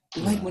Sentin,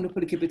 the white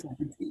monopoly capital.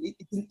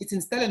 It's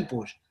in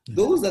Stellenbosch.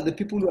 Those are the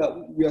people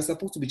we are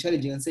supposed to be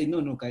challenging and say,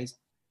 no, guys,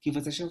 give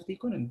us a share of the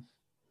economy.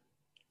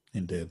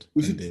 Indeed.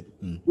 We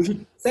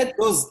should set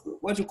those,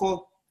 what you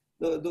call,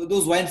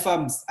 those wine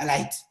farms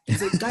alight. And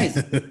say, guys,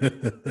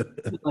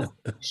 give us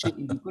a share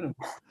in the economy.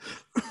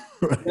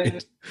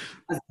 Right.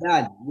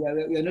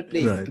 We are not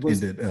playing. Right,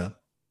 indeed, yeah.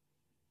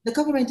 The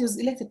government is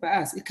elected by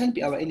us. It can't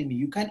be our enemy.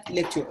 You can't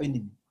elect your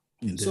enemy.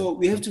 Indeed. So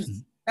we have to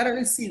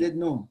thoroughly see that,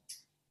 no,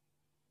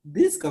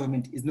 this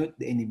government is not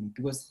the enemy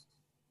because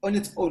on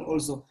its own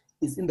also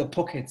is in the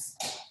pockets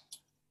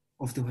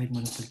of the white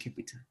monopoly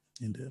capital.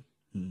 Indeed.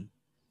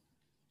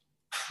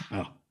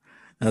 Oh,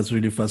 that's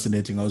really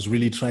fascinating. I was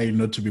really trying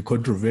not to be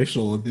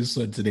controversial on this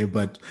one today,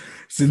 but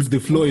since the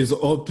floor is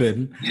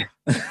open.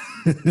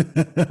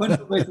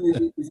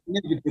 Controversy is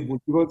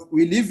inevitable because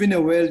we live in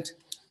a world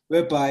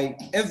whereby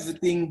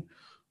everything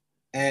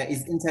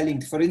is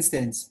interlinked. For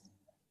instance,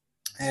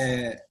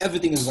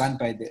 everything is run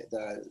by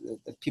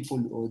the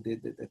people or the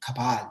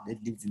cabal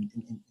that lives in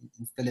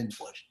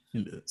Stellenbosch.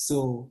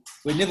 So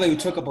whenever you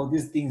talk about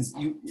these things,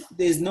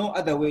 there's no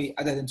other way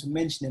other than to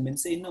mention them and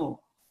say,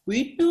 no,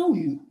 we know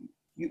you.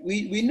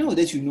 We know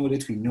that you know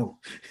that we know.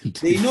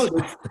 They know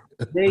that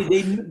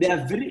they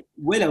are very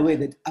well aware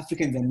that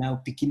Africans are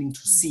now beginning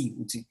to see.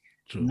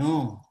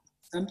 No,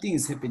 something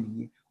is happening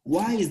here.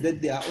 Why is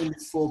that there are only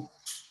 5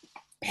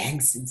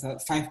 banks in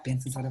South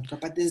Africa,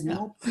 but there's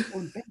no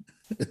black-owned bank?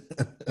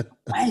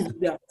 Why is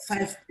there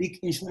 5 big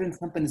insurance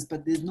companies,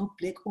 but there's no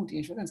black-owned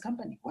insurance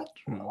company? What?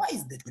 Why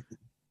is that?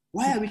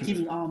 Why are we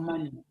giving our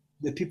money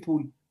the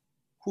people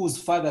whose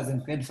fathers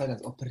and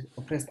grandfathers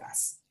oppressed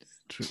us.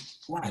 True.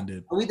 Why?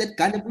 Indeed. Are we that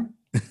gullible?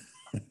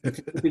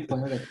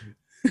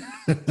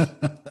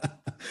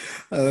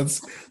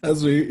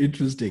 That's very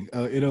interesting.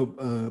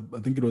 I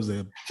think it was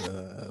a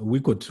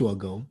week or two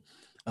ago.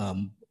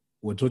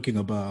 We're talking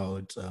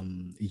about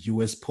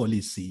U.S.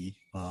 policy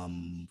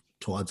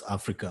towards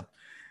Africa,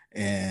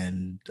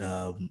 and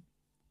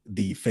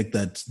the fact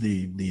that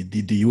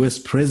the U.S.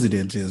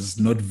 president has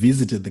not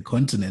visited the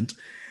continent,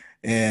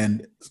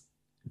 and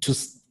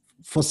just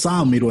for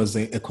some it was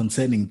a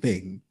concerning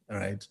thing,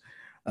 right?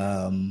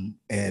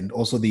 And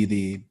also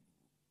the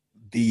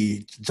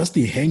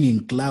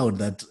hanging cloud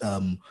that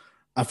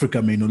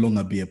Africa may no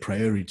longer be a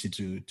priority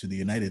to the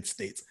United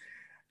States.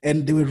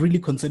 And they were really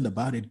concerned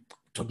about it,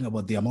 talking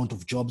about the amount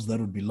of jobs that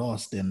would be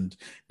lost and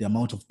the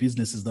amount of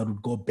businesses that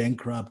would go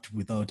bankrupt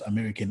without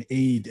American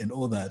aid and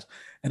all that.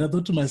 And I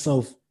thought to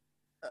myself,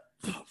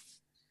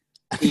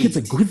 I think it's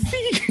a good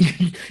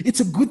thing.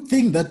 It's a good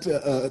thing that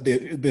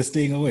they're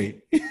staying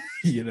away,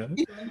 you know?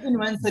 In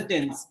one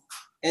sentence,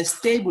 a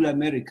stable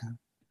America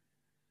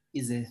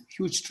is a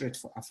huge threat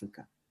for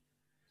Africa.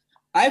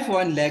 I, for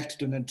one, liked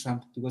Donald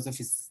Trump because of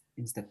his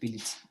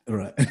instability.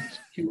 Right.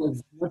 He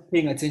was not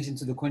paying attention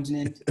to the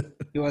continent.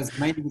 He was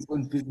minding his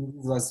own business.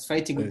 He was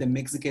fighting with the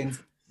Mexicans,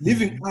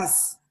 leaving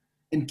us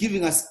and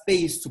giving us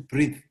space to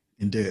breathe.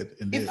 Indeed.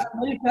 If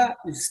America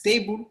is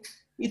stable,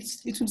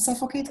 it will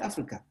suffocate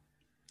Africa.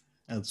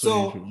 That's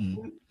so,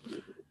 true.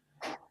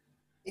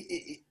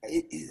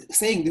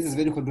 Saying this is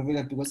very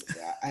controversial because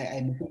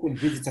I'm a frequent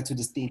visitor to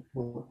the state.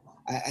 So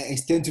I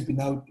stand to be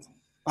now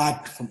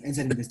barred from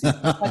entering the state.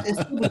 But a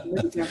stable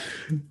America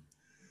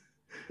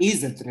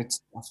is a threat to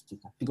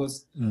Africa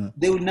because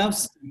they will now,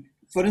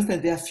 for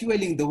instance, they are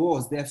fueling the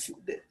wars. There's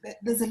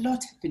a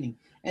lot happening.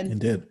 And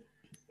Indeed.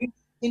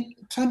 In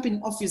Trump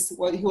in office,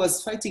 well, he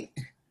was fighting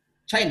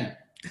China.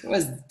 He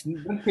was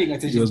not paying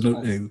attention. He was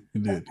not,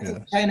 indeed, yeah.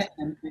 China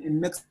and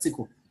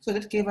Mexico. So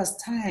that gave us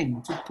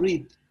time to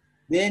breathe.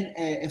 Then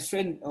a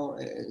friend or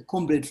a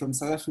comrade from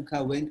South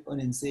Africa went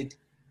on and said,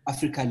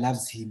 Africa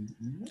loves him.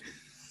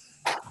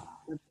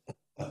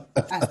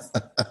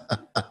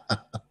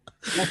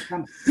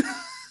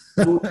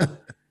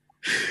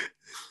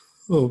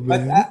 Oh,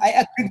 but man.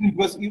 I agree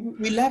because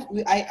we loved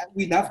him. I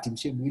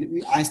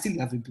still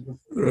love him because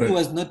he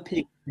was not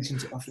paying attention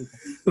to Africa.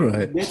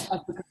 Right. Let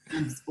Africa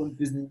run his own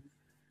business,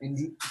 and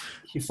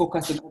he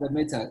focused on other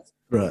matters.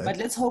 Right. But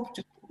let's hope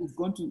he's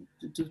going to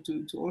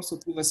also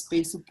give us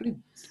space to breathe.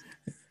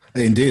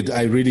 Indeed,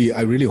 I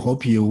really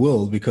hope you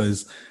will,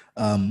 because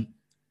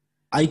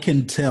I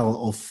can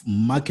tell of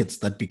markets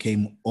that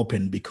became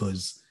open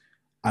because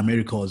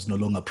America was no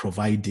longer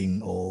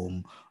providing or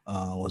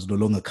was no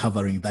longer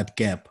covering that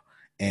gap,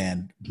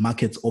 and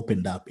markets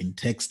opened up in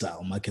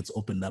textile, markets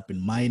opened up in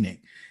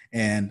mining,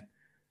 and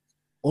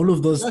all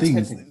of those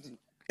things. Happening.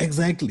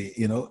 Exactly,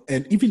 you know,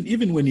 and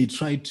even when he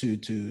tried to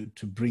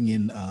bring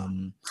in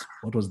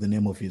what was the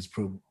name of his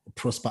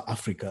Prosper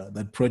Africa,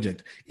 that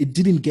project, it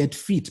didn't get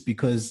fit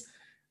because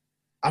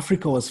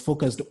Africa was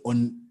focused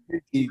on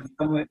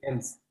somewhere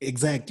else.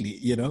 Exactly,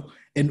 you know,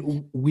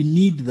 and we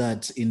need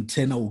that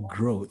internal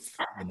growth,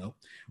 you know,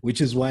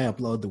 which is why I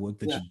applaud the work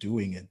that you're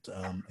doing at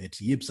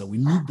YIPSA. We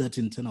need that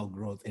internal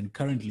growth, and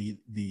currently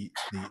the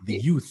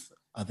youth,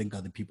 I think,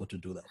 are the people to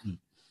do that.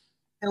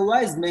 A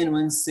wise man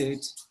once said,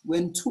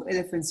 when two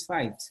elephants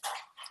fight,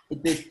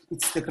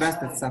 it's the grass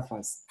that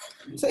suffers.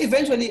 So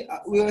eventually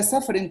we were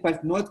suffering,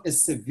 but not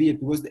as severe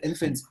because the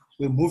elephants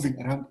were moving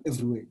around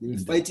everywhere. They were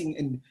fighting,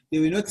 and they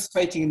were not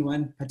fighting in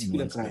one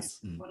particular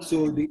grass.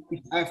 So it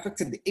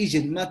affected the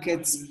Asian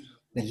markets,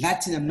 the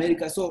Latin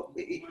America. So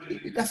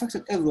it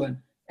affected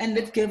everyone. And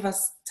that gave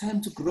us time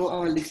to grow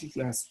our little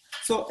grass.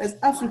 So as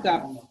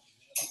Africa,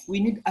 we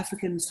need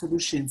African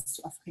solutions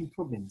to African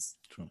problems.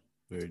 True.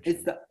 Very true.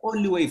 It's the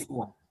only way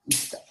forward.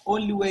 It's the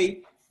only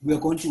way we are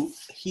going to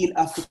heal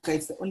Africa.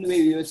 It's the only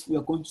way we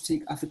are going to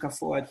take Africa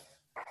forward.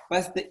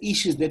 But the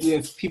issues that we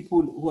have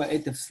people who are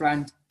at the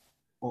front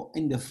or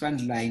in the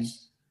front line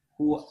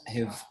who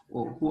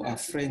are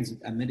friends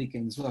with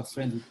Americans, who are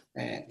friends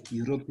with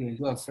Europeans,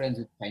 who are friends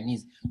with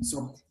Chinese.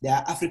 So they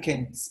are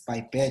Africans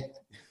by birth,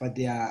 but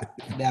their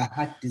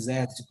heart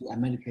desires to be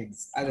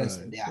Americans. Others,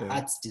 their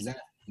hearts desire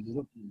to be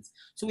Europeans.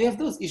 So we have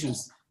those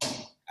issues.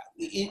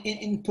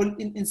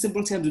 In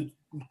simple terms, we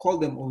call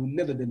them or we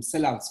label them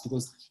sellouts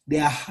because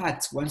their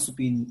heart wants to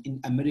be in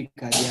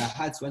America, their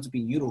hearts want to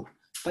be in Europe,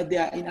 but they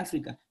are in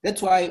Africa.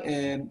 That's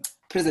why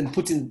President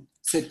Putin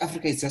said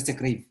Africa is just a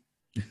grave.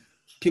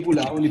 People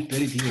are only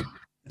buried here.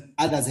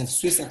 Others have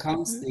Swiss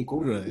accounts. They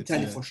go to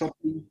Italy for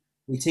shopping.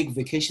 We take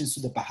vacations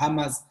to the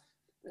Bahamas.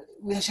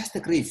 We are just a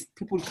grave.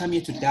 People come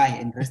here to die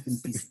and rest in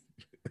peace.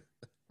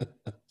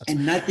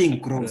 And nothing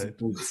grows.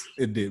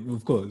 Indeed,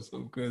 of course.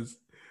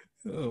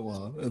 Oh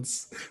wow,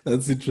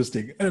 that's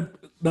interesting. And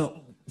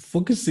now,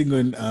 focusing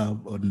on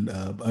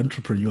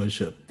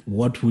entrepreneurship,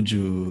 what would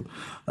you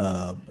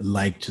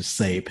like to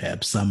say?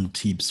 Perhaps some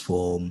tips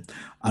for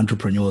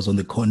entrepreneurs on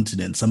the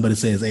continent. Somebody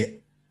says, "Hey,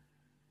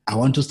 I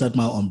want to start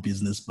my own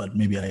business, but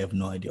maybe I have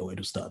no idea where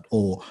to start.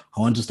 Or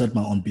I want to start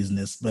my own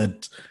business,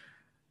 but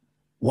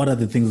what are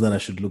the things that I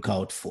should look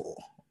out for?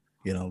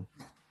 You know,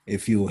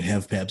 if you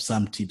have perhaps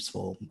some tips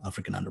for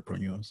African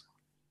entrepreneurs.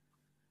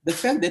 The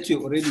fact that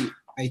you already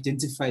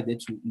identified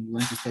that you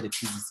want to start a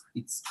business,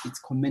 it's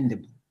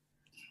commendable,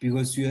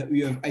 because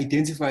you have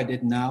identified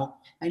that now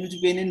I need to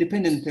be an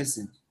independent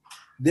person.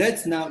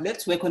 That's now,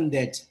 let's work on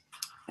that.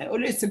 I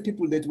always tell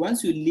people that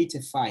once you lit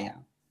a fire,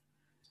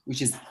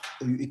 which is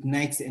you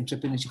ignite the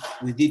entrepreneurship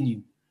within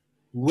you,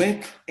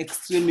 work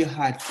extremely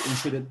hard to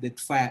ensure that that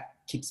fire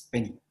keeps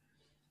burning.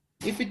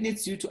 If it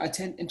needs you to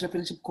attend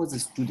entrepreneurship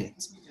courses, do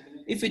that.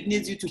 If it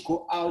needs you to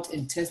go out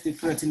and test the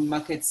product in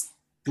markets,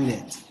 do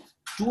that.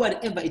 Do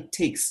whatever it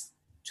takes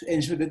to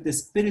ensure that the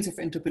spirit of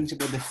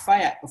entrepreneurship or the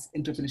fire of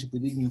entrepreneurship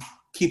within you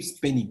keeps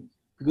burning.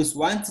 Because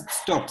once it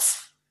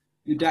stops,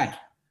 you die.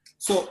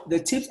 So the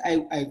tips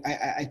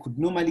I could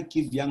normally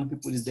give young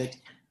people is that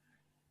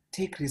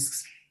take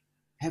risks,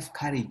 have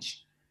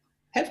courage.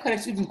 Have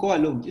courage to even go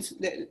alone. If,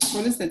 for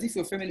instance, if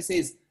your family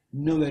says,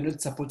 no, we're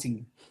not supporting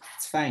you,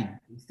 it's fine.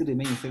 You still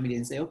remain your family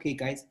and say, okay,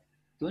 guys,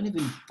 don't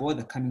even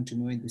bother coming to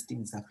me when this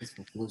thing is happening,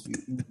 because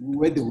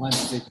we're the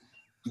ones that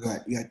you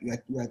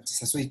are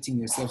disassociating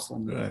yourself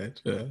from.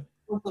 Right. Yeah.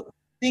 Also,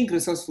 think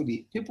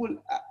resourcefully. People,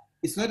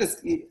 it's not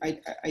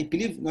I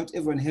believe not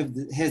everyone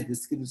has the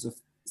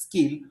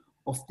skill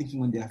of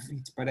thinking on their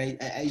feet, but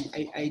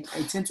I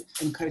tend to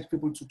encourage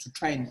people to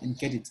try and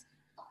get it.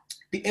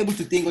 Be able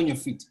to think on your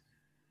feet.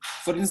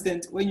 For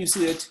instance, when you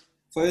see that,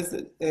 for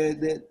instance,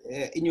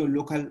 in your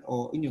local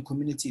or in your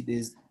community,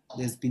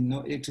 there's been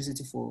no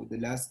electricity for the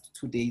last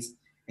 2 days,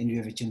 and you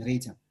have a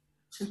generator.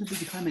 So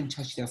people come and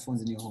charge their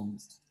phones in your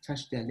homes,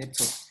 charge their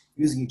laptops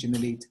using a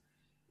generator.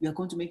 You are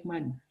going to make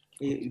money.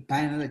 Buy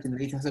another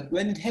generator. So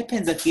when it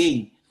happens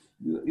again,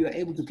 you are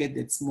able to get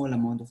that small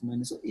amount of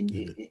money. So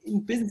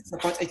in business, it's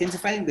about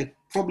identifying the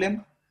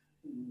problem,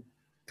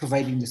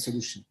 providing the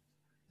solution.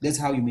 That's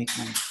how you make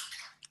money.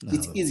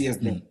 It's easy as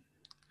that.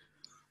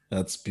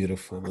 That's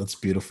beautiful. That's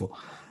beautiful.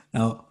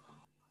 Now,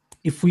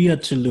 if we are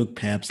to look,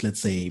 perhaps,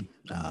 let's say,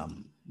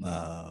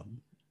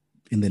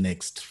 in the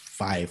next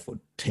 5 or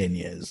 10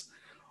 years,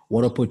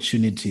 what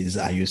opportunities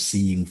are you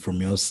seeing from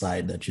your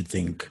side that you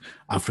think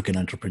African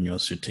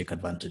entrepreneurs should take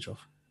advantage of?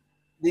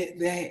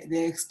 There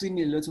are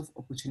extremely lots of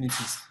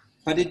opportunities,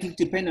 but it will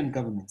depend on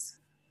governments.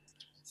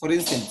 For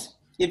instance,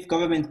 if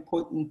government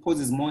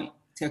imposes more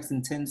tax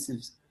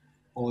incentives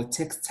or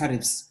tax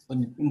tariffs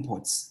on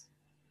imports,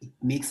 it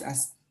makes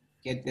us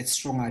get that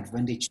strong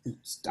advantage to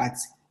start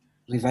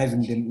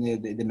reviving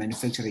the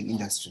manufacturing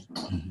industry,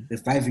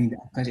 reviving the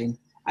agriculture.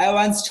 I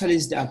once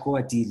challenged the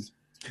AGOA deal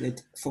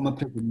that former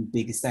President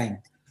Mbeki signed.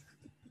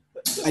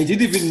 I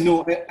didn't even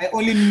know, I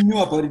only knew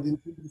about it in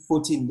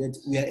 2014 that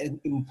we are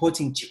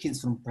importing chickens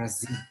from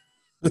Brazil.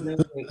 Don't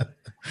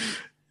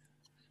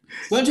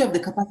you have the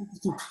capacity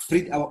to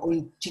breed our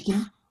own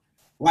chicken?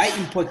 Why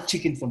import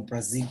chicken from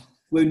Brazil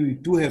when we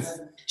do have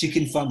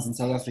chicken farms in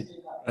South Africa?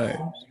 Right.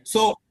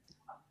 So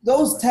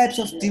those types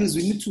of deals,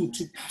 we need to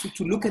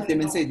look at them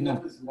and say,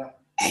 no,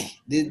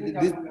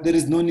 there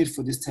is no need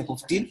for this type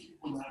of deal.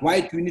 Why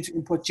do we need to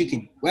import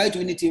chicken? Why do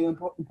we need to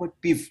import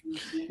beef?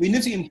 We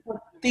need to import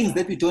things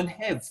that we don't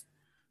have.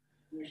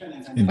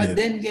 Indeed. But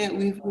then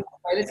we have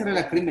bilateral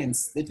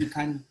agreements that we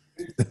can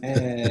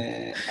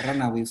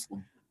run away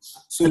from.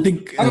 So I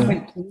think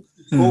government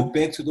needs to go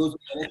back to those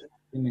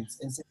agreements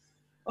and say,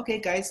 okay,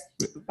 guys,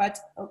 but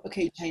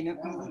okay, China,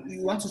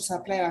 you want to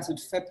supply us with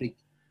fabric.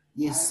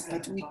 Yes,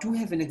 but we do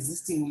have an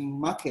existing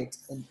market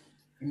in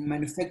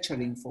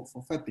manufacturing for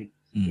fabric.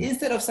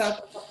 Instead of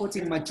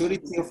supporting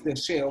majority of the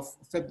share of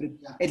fabric,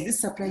 at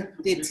least supply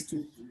 30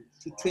 to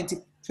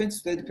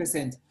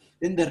 30%.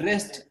 Then the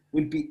rest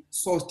will be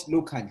sourced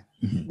locally.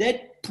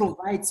 That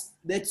provides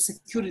that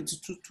security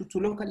to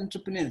local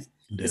entrepreneurs.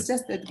 Yeah. It's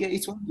just that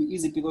it won't be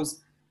easy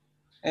because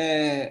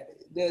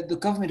the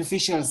government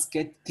officials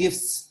get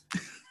gifts.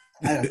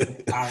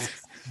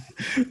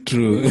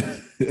 True.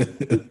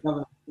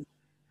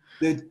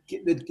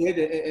 That gave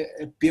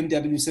a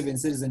BMW 7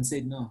 Series and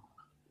said, no,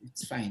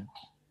 it's fine.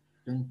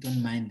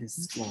 Don't mind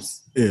this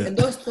clause. Yeah. And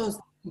those clauses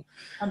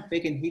come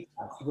back and hit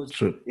us. Because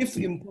True. if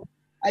we import,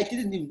 I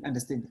didn't even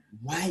understand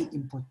why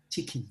import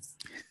chickens.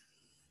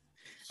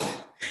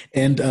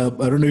 And I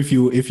don't know if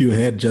you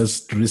heard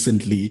just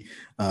recently,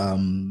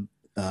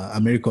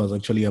 America was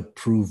actually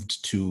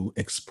approved to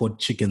export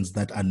chickens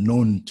that are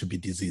known to be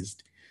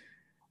diseased.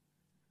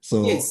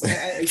 So Yes,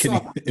 I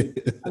saw.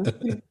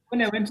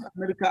 When I went to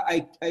America,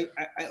 I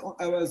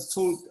was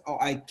told,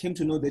 or I came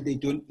to know that they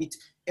don't eat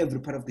every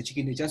part of the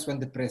chicken. They just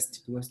want the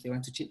breast because they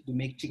want to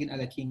make chicken a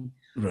la king.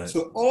 Right.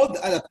 So all the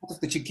other parts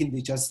of the chicken,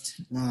 they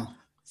just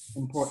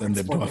import. Send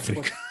them to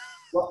Africa.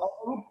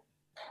 Well,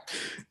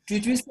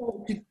 did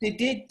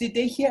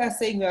they hear us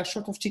saying we are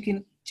short of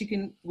chicken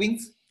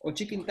wings or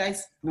chicken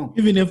thighs? No.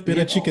 Even have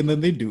better chicken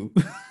than they do.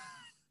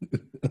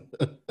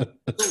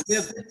 So we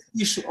have this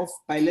issue of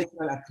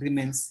bilateral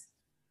agreements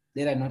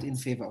that are not in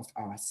favor of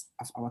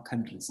our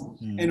countries.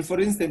 And for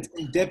instance,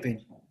 in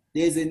Durban,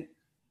 there's an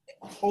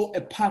or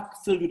a park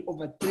filled with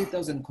over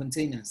 3,000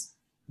 containers.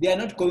 They are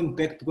not going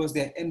back because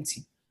they are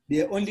empty.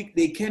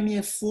 They came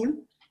here full,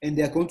 and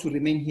they are going to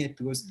remain here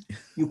because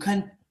you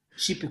can't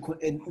ship an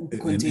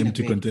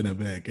empty container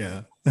bag.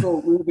 Yeah. So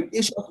we have an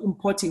issue of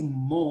importing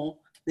more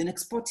than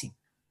exporting.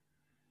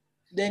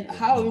 Then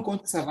how are we going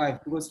to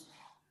survive? Because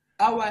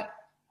our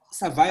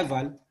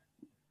survival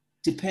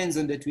depends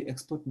on that we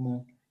export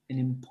more and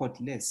import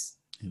less.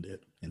 Indeed.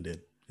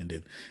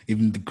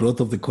 Even the growth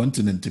of the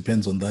continent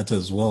depends on that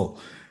as well.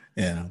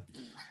 Yeah.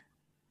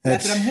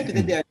 But I'm happy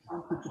that they are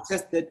trying to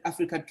test that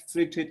Africa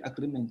Free Trade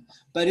Agreement,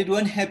 but it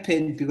won't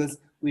happen because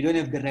we don't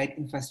have the right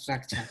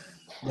infrastructure.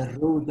 The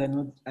roads are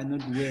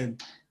not well,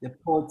 the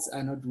ports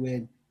are not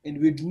well, and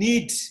we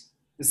need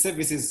the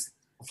services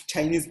of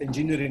Chinese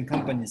engineering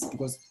companies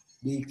because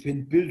they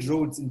can build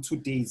roads in 2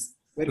 days,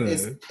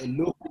 whereas a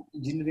local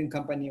engineering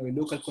company or a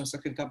local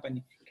construction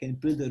company can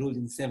build the road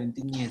in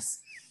 17 years.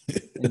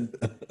 And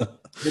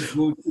that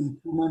road in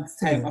 2 months'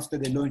 time after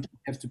the launch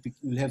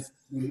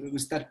we'll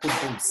start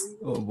potholes.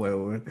 Oh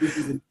boy. This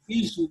is an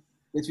issue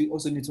that we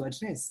also need to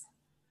address.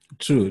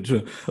 True.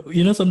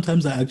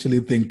 Sometimes I actually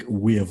think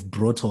we have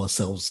brought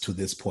ourselves to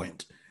this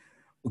point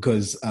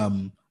because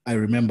I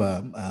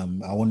remember,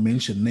 I won't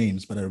mention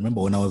names, but I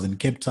remember when I was in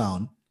Cape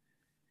Town,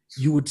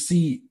 you would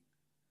see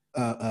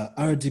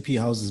RDP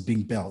houses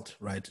being built,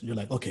 right? You're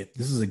like, okay,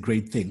 this is a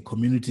great thing.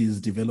 Community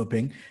is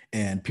developing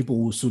and people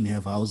will soon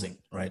have housing,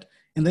 right?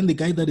 And then the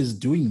guy that is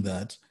doing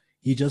that,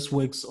 he just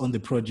works on the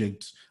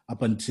project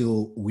up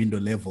until window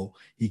level.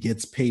 He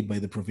gets paid by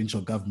the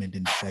provincial government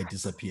and the guy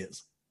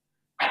disappears.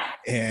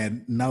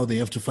 And now they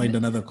have to find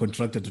another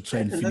contractor to try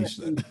and finish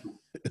that.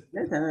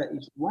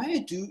 Why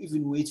do you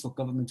even wait for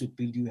government to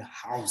build you a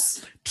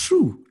house?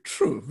 True,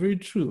 very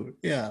true,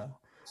 yeah.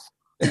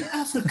 In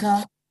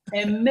Africa,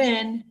 a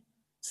man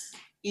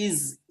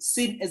is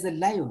seen as a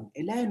lion.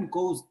 A lion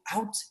goes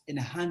out and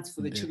hunts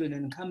for the children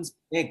and comes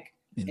back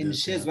and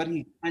shares what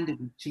he hunted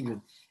with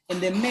children.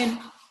 And a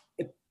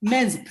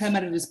man's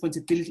primary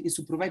responsibility is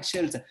to provide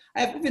shelter.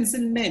 I have even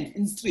seen men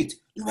in the street,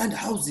 we want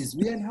houses.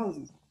 We are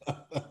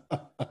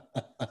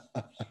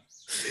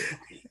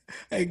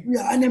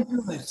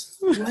unemployed.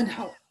 We want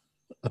house.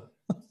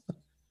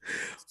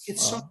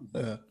 It's shocking.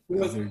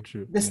 Very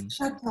true. The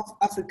structure of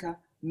Africa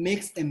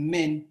makes a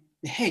man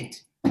the head.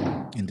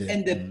 Indeed.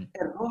 And the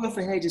role of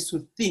a head is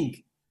to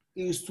think,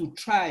 is to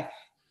try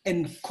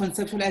and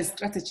conceptualize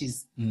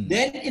strategies,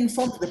 then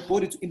inform the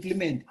body to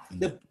implement.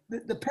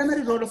 The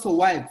primary role of a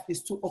wife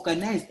is to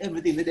organize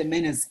everything that a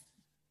man has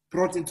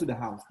brought into the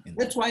house.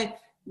 That's why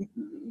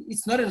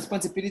it's not a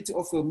responsibility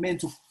of a man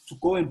to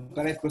go and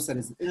buy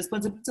groceries. The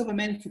responsibility of a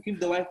man is to give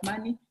the wife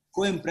money,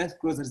 go and buy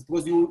groceries,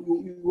 because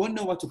you won't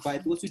know what to buy,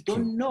 because you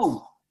don't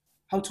know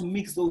how to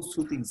mix those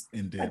two things.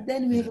 Indeed. But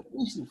then we have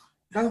an issue.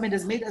 Government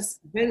has made us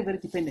very, very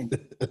dependent.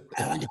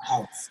 I want a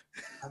house.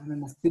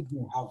 Government must build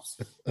me a house.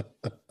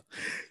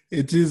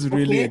 It is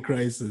really a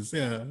crisis,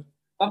 yeah.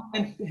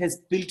 Government has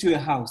built you a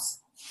house.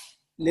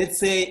 Let's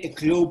say a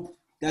globe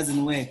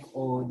doesn't work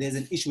or there's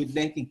an issue with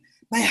lighting.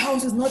 My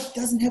house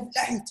doesn't have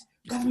light.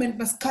 Government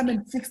must come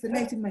and fix the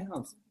light in my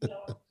house.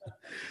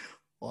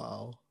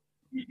 Wow.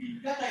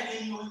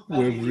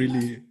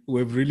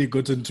 We've really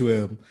gotten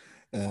to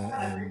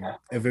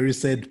a very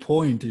sad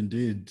point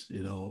indeed,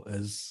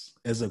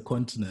 as a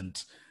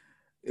continent.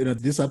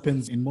 This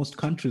happens in most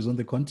countries on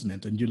the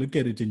continent, and you look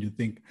at it and you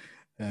think,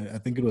 I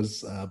think it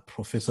was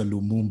Professor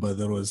Lumumba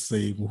that was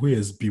saying, who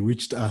has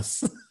bewitched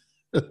us?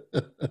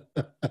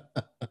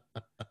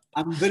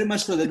 I'm very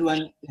much sure that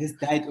one has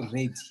died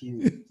already.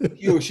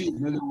 He or she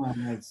is no longer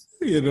alive.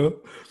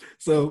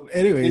 So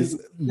anyways.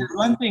 There's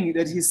one thing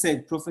that he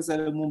said, Professor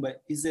Lumumba,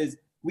 he says,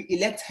 we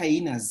elect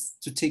hyenas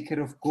to take care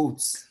of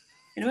goats.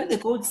 And when the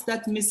goats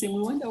start missing,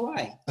 we wonder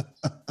why.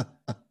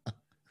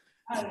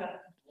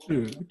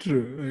 True,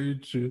 very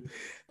true.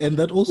 And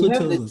that also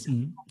tells us,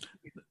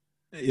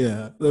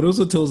 that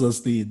also tells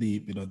us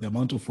the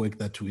amount of work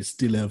that we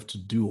still have to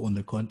do on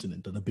the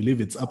continent. And I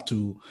believe it's up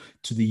to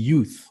the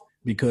youth,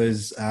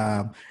 because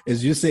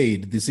as you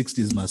said, the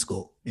 60s must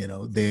go.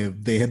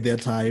 They had their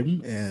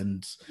time,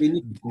 and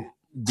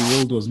the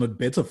world was not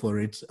better for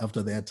it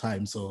after their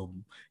time. So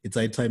it's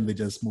high time they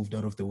just moved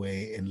out of the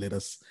way and let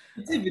us.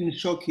 It's even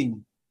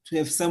shocking to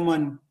have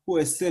someone who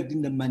has served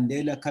in the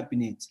Mandela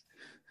cabinet,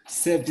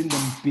 served in the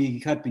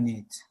Mbeki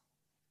cabinet,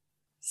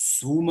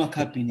 Zuma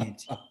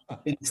cabinet,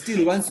 and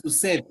still wants to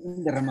serve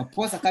in the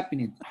Ramaphosa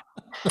cabinet.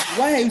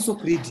 Why are you so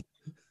greedy?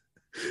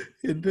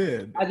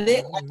 Indeed. Are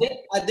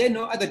there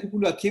no other people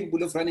who are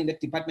capable of running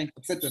that department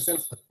except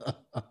yourself?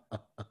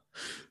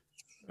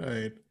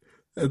 Right.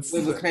 There's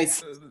a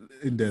crisis.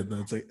 Indeed,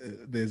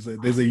 there's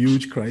a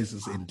huge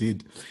crisis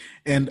indeed.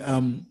 And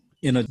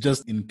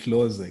just in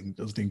closing,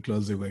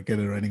 we're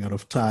kind of running out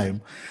of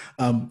time.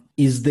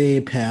 Is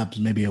there perhaps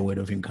maybe a word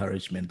of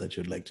encouragement that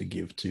you'd like to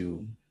give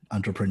to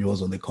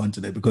entrepreneurs on the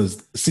continent? Because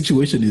the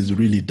situation is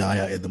really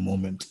dire at the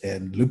moment,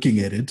 and looking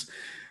at it,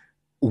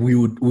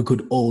 we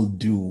could all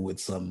do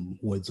with some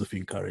words of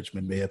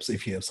encouragement. Perhaps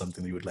if you have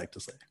something you would like to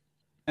say.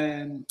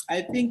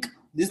 I think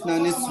this now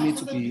needs me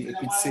to be a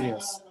bit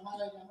serious.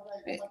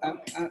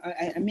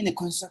 I'm in a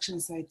construction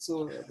site,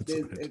 so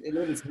there's a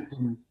lot is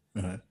happening.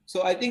 Uh-huh.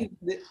 So I think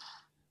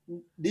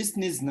this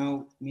needs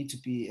now me to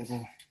be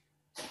able,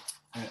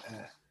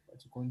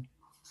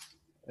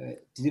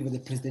 deliver the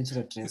presidential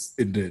address.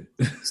 Indeed.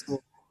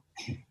 So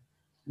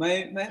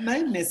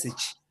my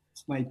message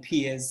to my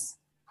peers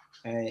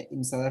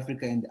in South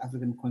Africa and the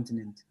African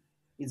continent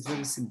is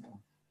very simple.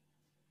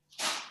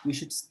 We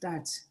should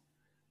start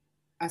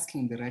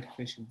asking the right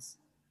questions.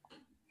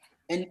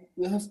 And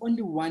we have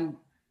only one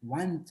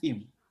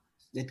theme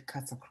that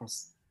cuts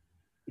across.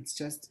 It's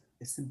just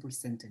a simple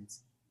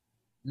sentence.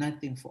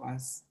 Nothing for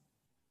us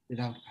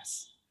without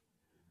us.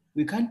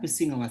 We can't be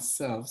seeing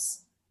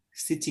ourselves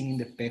sitting in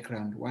the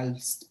background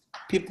whilst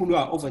people who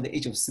are over the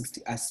age of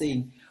 60 are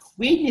saying,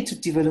 we need to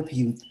develop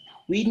youth.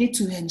 We need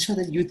to ensure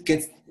that youth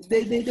gets,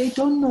 they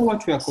don't know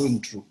what we are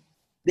going through.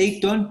 They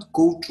don't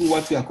go through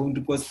what we are going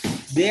through because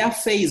their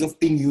phase of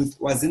being youth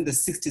was in the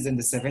 60s and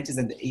the 70s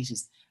and the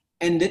 80s.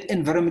 And that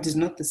environment is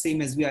not the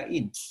same as we are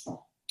in.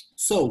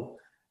 So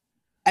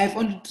I have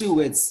only 3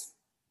 words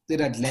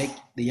that I'd like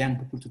the young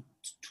people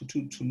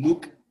to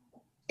look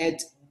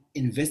at,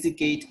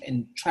 investigate,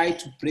 and try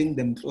to bring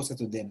them closer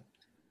to them.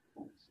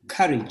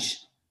 Courage,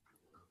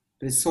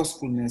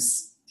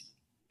 resourcefulness,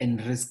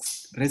 and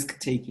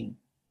risk-taking.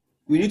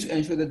 We need to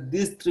ensure that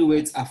these 3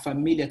 words are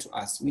familiar to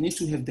us. We need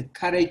to have the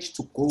courage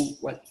to go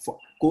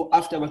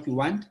after what we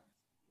want.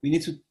 We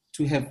need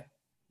to have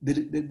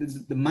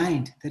the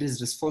mind that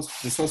is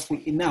resourceful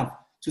enough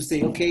to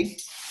say, okay,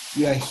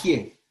 we are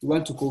here. We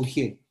want to go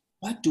here.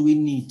 What do we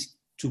need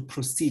to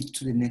proceed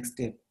to the next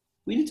step?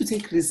 We need to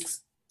take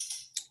risks.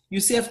 You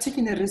see, I've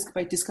taken a risk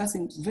by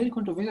discussing very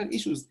controversial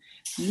issues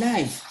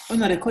live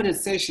on a recorded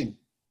session.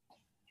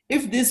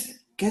 If this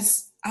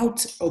gets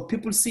out or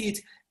people see it,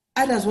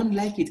 others won't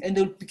like it and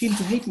they'll begin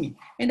to hate me.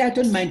 And I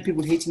don't mind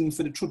people hating me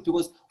for the truth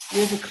because we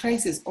have a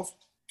crisis of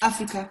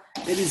Africa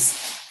that is,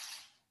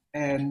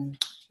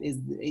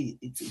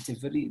 it's a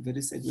very,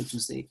 very sad way to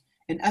say.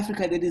 In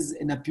Africa, that is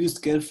an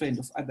abused girlfriend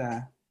of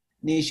other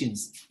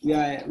nations. We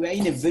are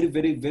in a very,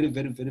 very, very,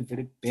 very, very,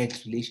 very bad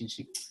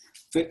relationship.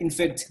 In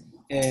fact,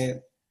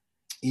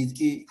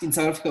 in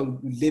South Africa,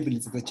 we label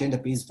it as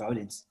gender-based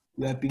violence.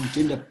 We are being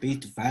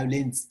gender-based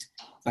violenced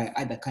by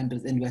other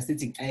countries, and we are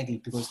sitting idle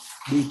because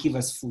they give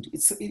us food.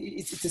 It's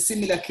a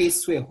similar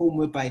case to a home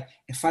whereby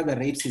a father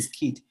rapes his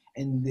kid,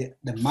 and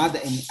the mother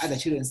and other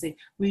children say,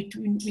 we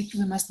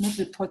must not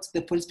report to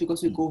the police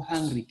because we go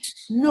hungry.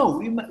 No,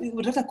 we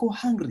would rather go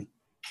hungry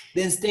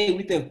than stay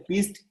with a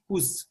beast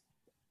who's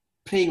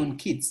preying on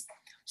kids.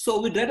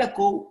 So we'd rather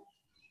go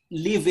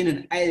live in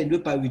an island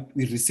whereby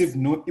we receive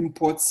no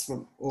imports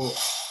from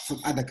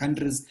other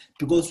countries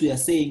because we are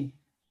saying,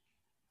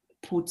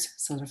 put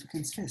South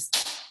Africans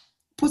first.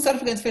 Put South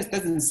Africans first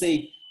doesn't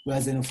say we are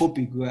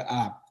xenophobic,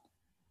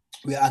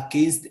 we are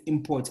against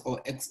import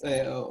or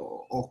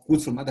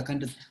goods from other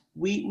countries.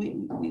 We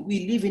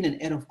live in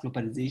an era of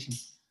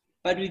globalization,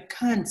 but we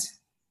can't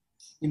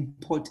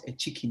import a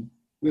chicken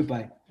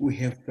whereby we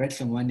have Bright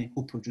Hlongwane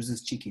who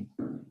produces chicken.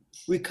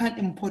 We can't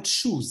import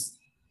shoes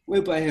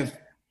whereby I have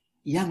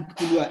young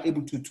people who are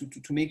able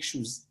to make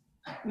shoes.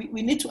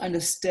 We need to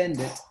understand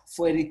that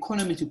for an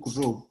economy to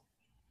grow,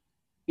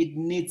 it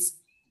needs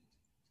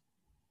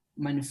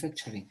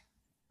manufacturing.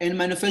 And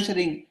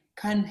manufacturing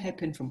can't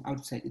happen from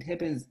outside. It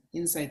happens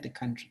inside the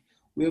country.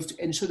 We have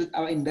to ensure that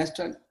our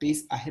industrial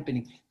base are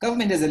happening.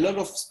 Government has a lot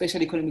of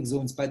special economic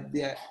zones, but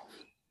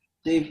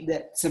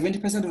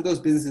 70% of those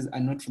businesses are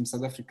not from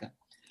South Africa.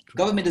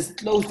 Government has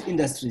closed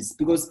industries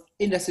because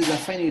industries are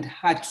finding it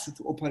hard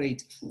to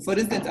operate. For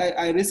instance,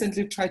 I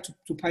recently tried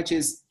to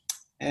purchase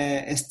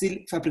a steel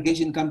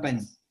fabrication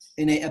company,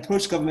 and I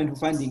approached government for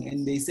funding,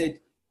 and they said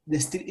the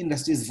steel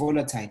industry is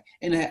volatile.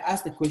 And I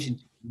asked the question,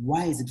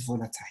 why is it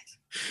volatile?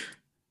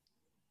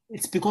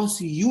 It's because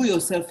you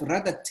yourself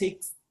rather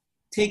take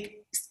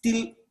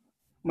steel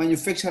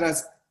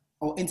manufacturers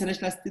or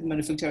international steel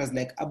manufacturers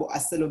like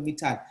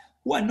ArcelorMittal,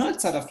 who are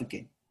not South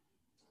African.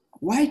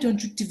 Why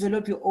don't you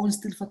develop your own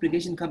steel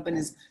fabrication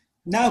companies?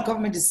 Now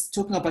government is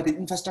talking about the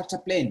infrastructure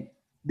plan.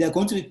 They're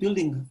going to be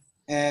building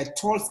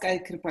tall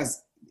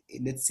skyscrapers.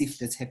 Let's see if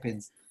that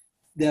happens.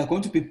 They are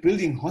going to be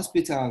building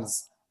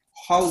hospitals,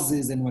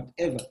 houses, and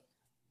whatever.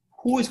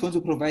 Who is going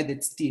to provide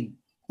that steel?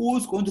 Who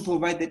is going to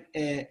provide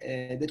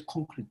that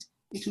concrete?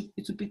 It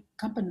should be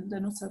companies that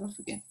are not South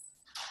African.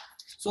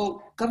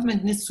 So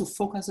government needs to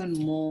focus on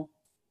more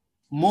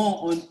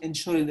on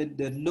ensuring that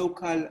the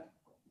local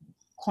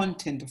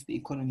content of the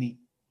economy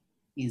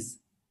is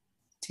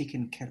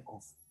taken care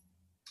of.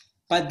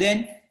 But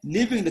then,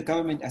 leaving the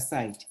government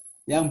aside,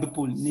 young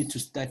people need to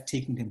start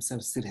taking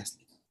themselves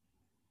seriously.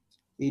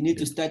 They need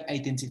to start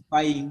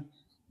identifying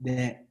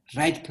the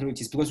right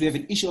priorities because we have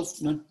an issue of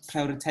not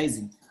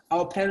prioritizing.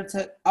 Our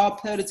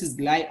priorities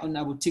lie on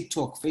our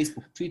TikTok,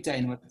 Facebook, Twitter,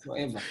 and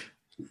whatever.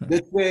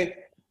 That's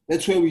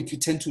where we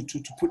tend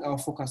to put our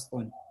focus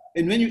on.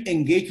 And when you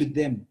engage with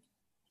them,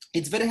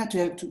 it's very hard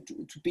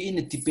to be in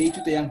a debate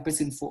with a young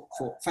person for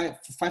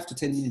 5 to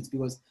 10 minutes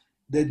because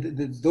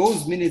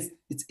those minutes,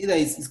 it's either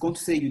it's going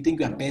to say you think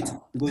you are better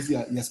because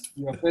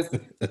you are first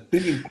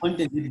bringing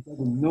content that it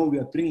doesn't know. We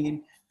are bringing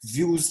in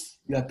views.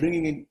 We are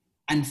bringing in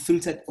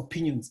unfiltered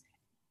opinions.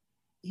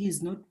 He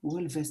is not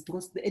well versed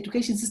because the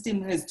education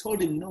system has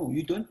told him, no,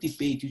 you don't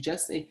debate. You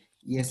just say,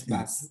 yes,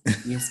 boss,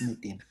 yes,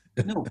 madam.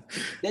 No,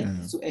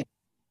 that's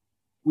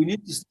we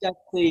need to start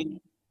saying,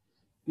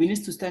 we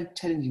need to start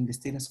challenging the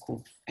status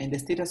quo. And the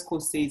status quo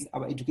says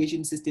our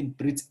education system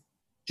breeds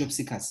job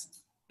seekers.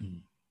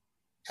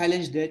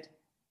 Challenge that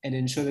and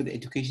ensure that the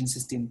education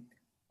system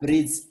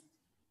breeds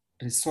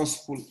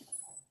resourceful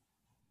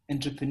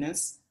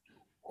entrepreneurs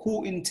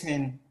who in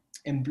turn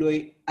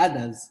employ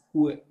others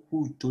who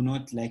do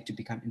not like to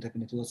become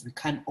entrepreneurs, because we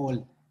can't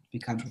all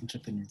become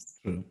entrepreneurs.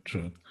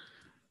 True.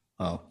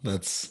 Oh,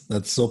 that's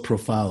so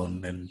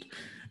profound and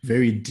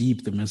very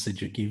deep, the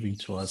message you're giving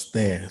to us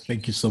there.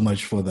 Thank you so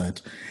much for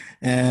that.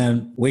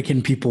 And where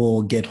can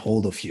people get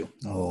hold of you?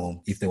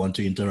 Or if they want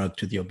to interact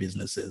with your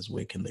businesses,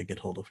 where can they get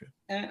hold of you?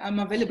 I'm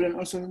available on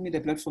all social media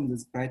platforms.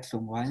 There's Bright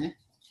Hlongwane.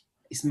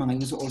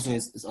 Isimangaliso also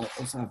is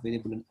also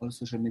available on all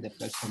social media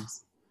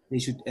platforms. They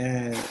should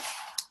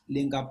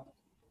link up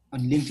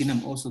on LinkedIn.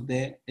 I'm also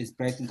there as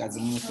Bright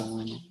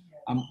Hlongwane.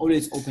 I'm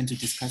always open to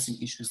discussing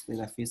issues that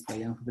are faced by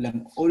young people.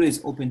 I'm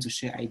always open to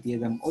share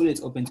ideas. I'm always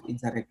open to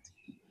interact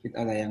with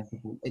other young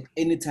people at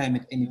any time,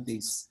 at any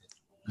place.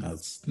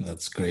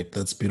 That's great.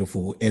 That's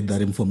beautiful. We'll add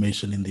that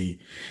information in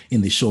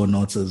the show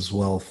notes as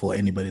well for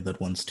anybody that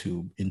wants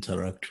to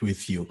interact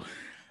with you.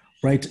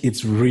 Right.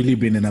 It's really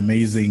been an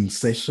amazing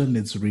session.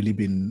 It's really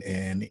been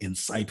an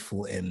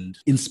insightful and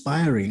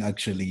inspiring,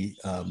 actually,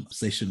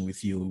 session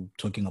with you,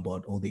 talking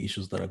about all the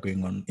issues that are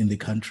going on in the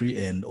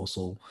country and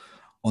also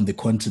on the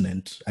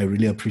continent. I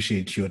really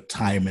appreciate your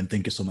time and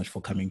thank you so much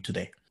for coming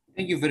today.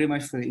 Thank you very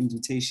much for the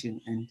invitation,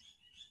 and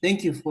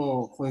thank you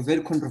for a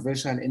very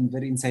controversial and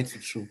very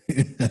insightful show.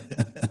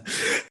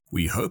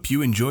 We hope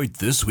you enjoyed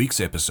this week's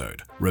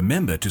episode.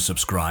 Remember to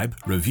subscribe,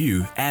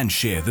 review, and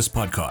share this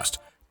podcast.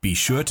 Be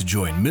sure to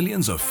join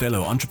millions of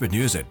fellow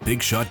entrepreneurs at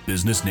Big Shot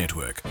Business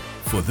Network.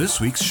 For this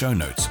week's show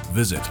notes,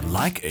 visit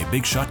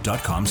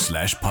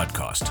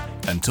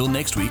likeabigshot.com/podcast. Until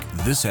next week,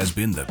 this has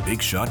been the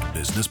Big Shot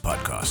Business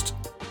Podcast.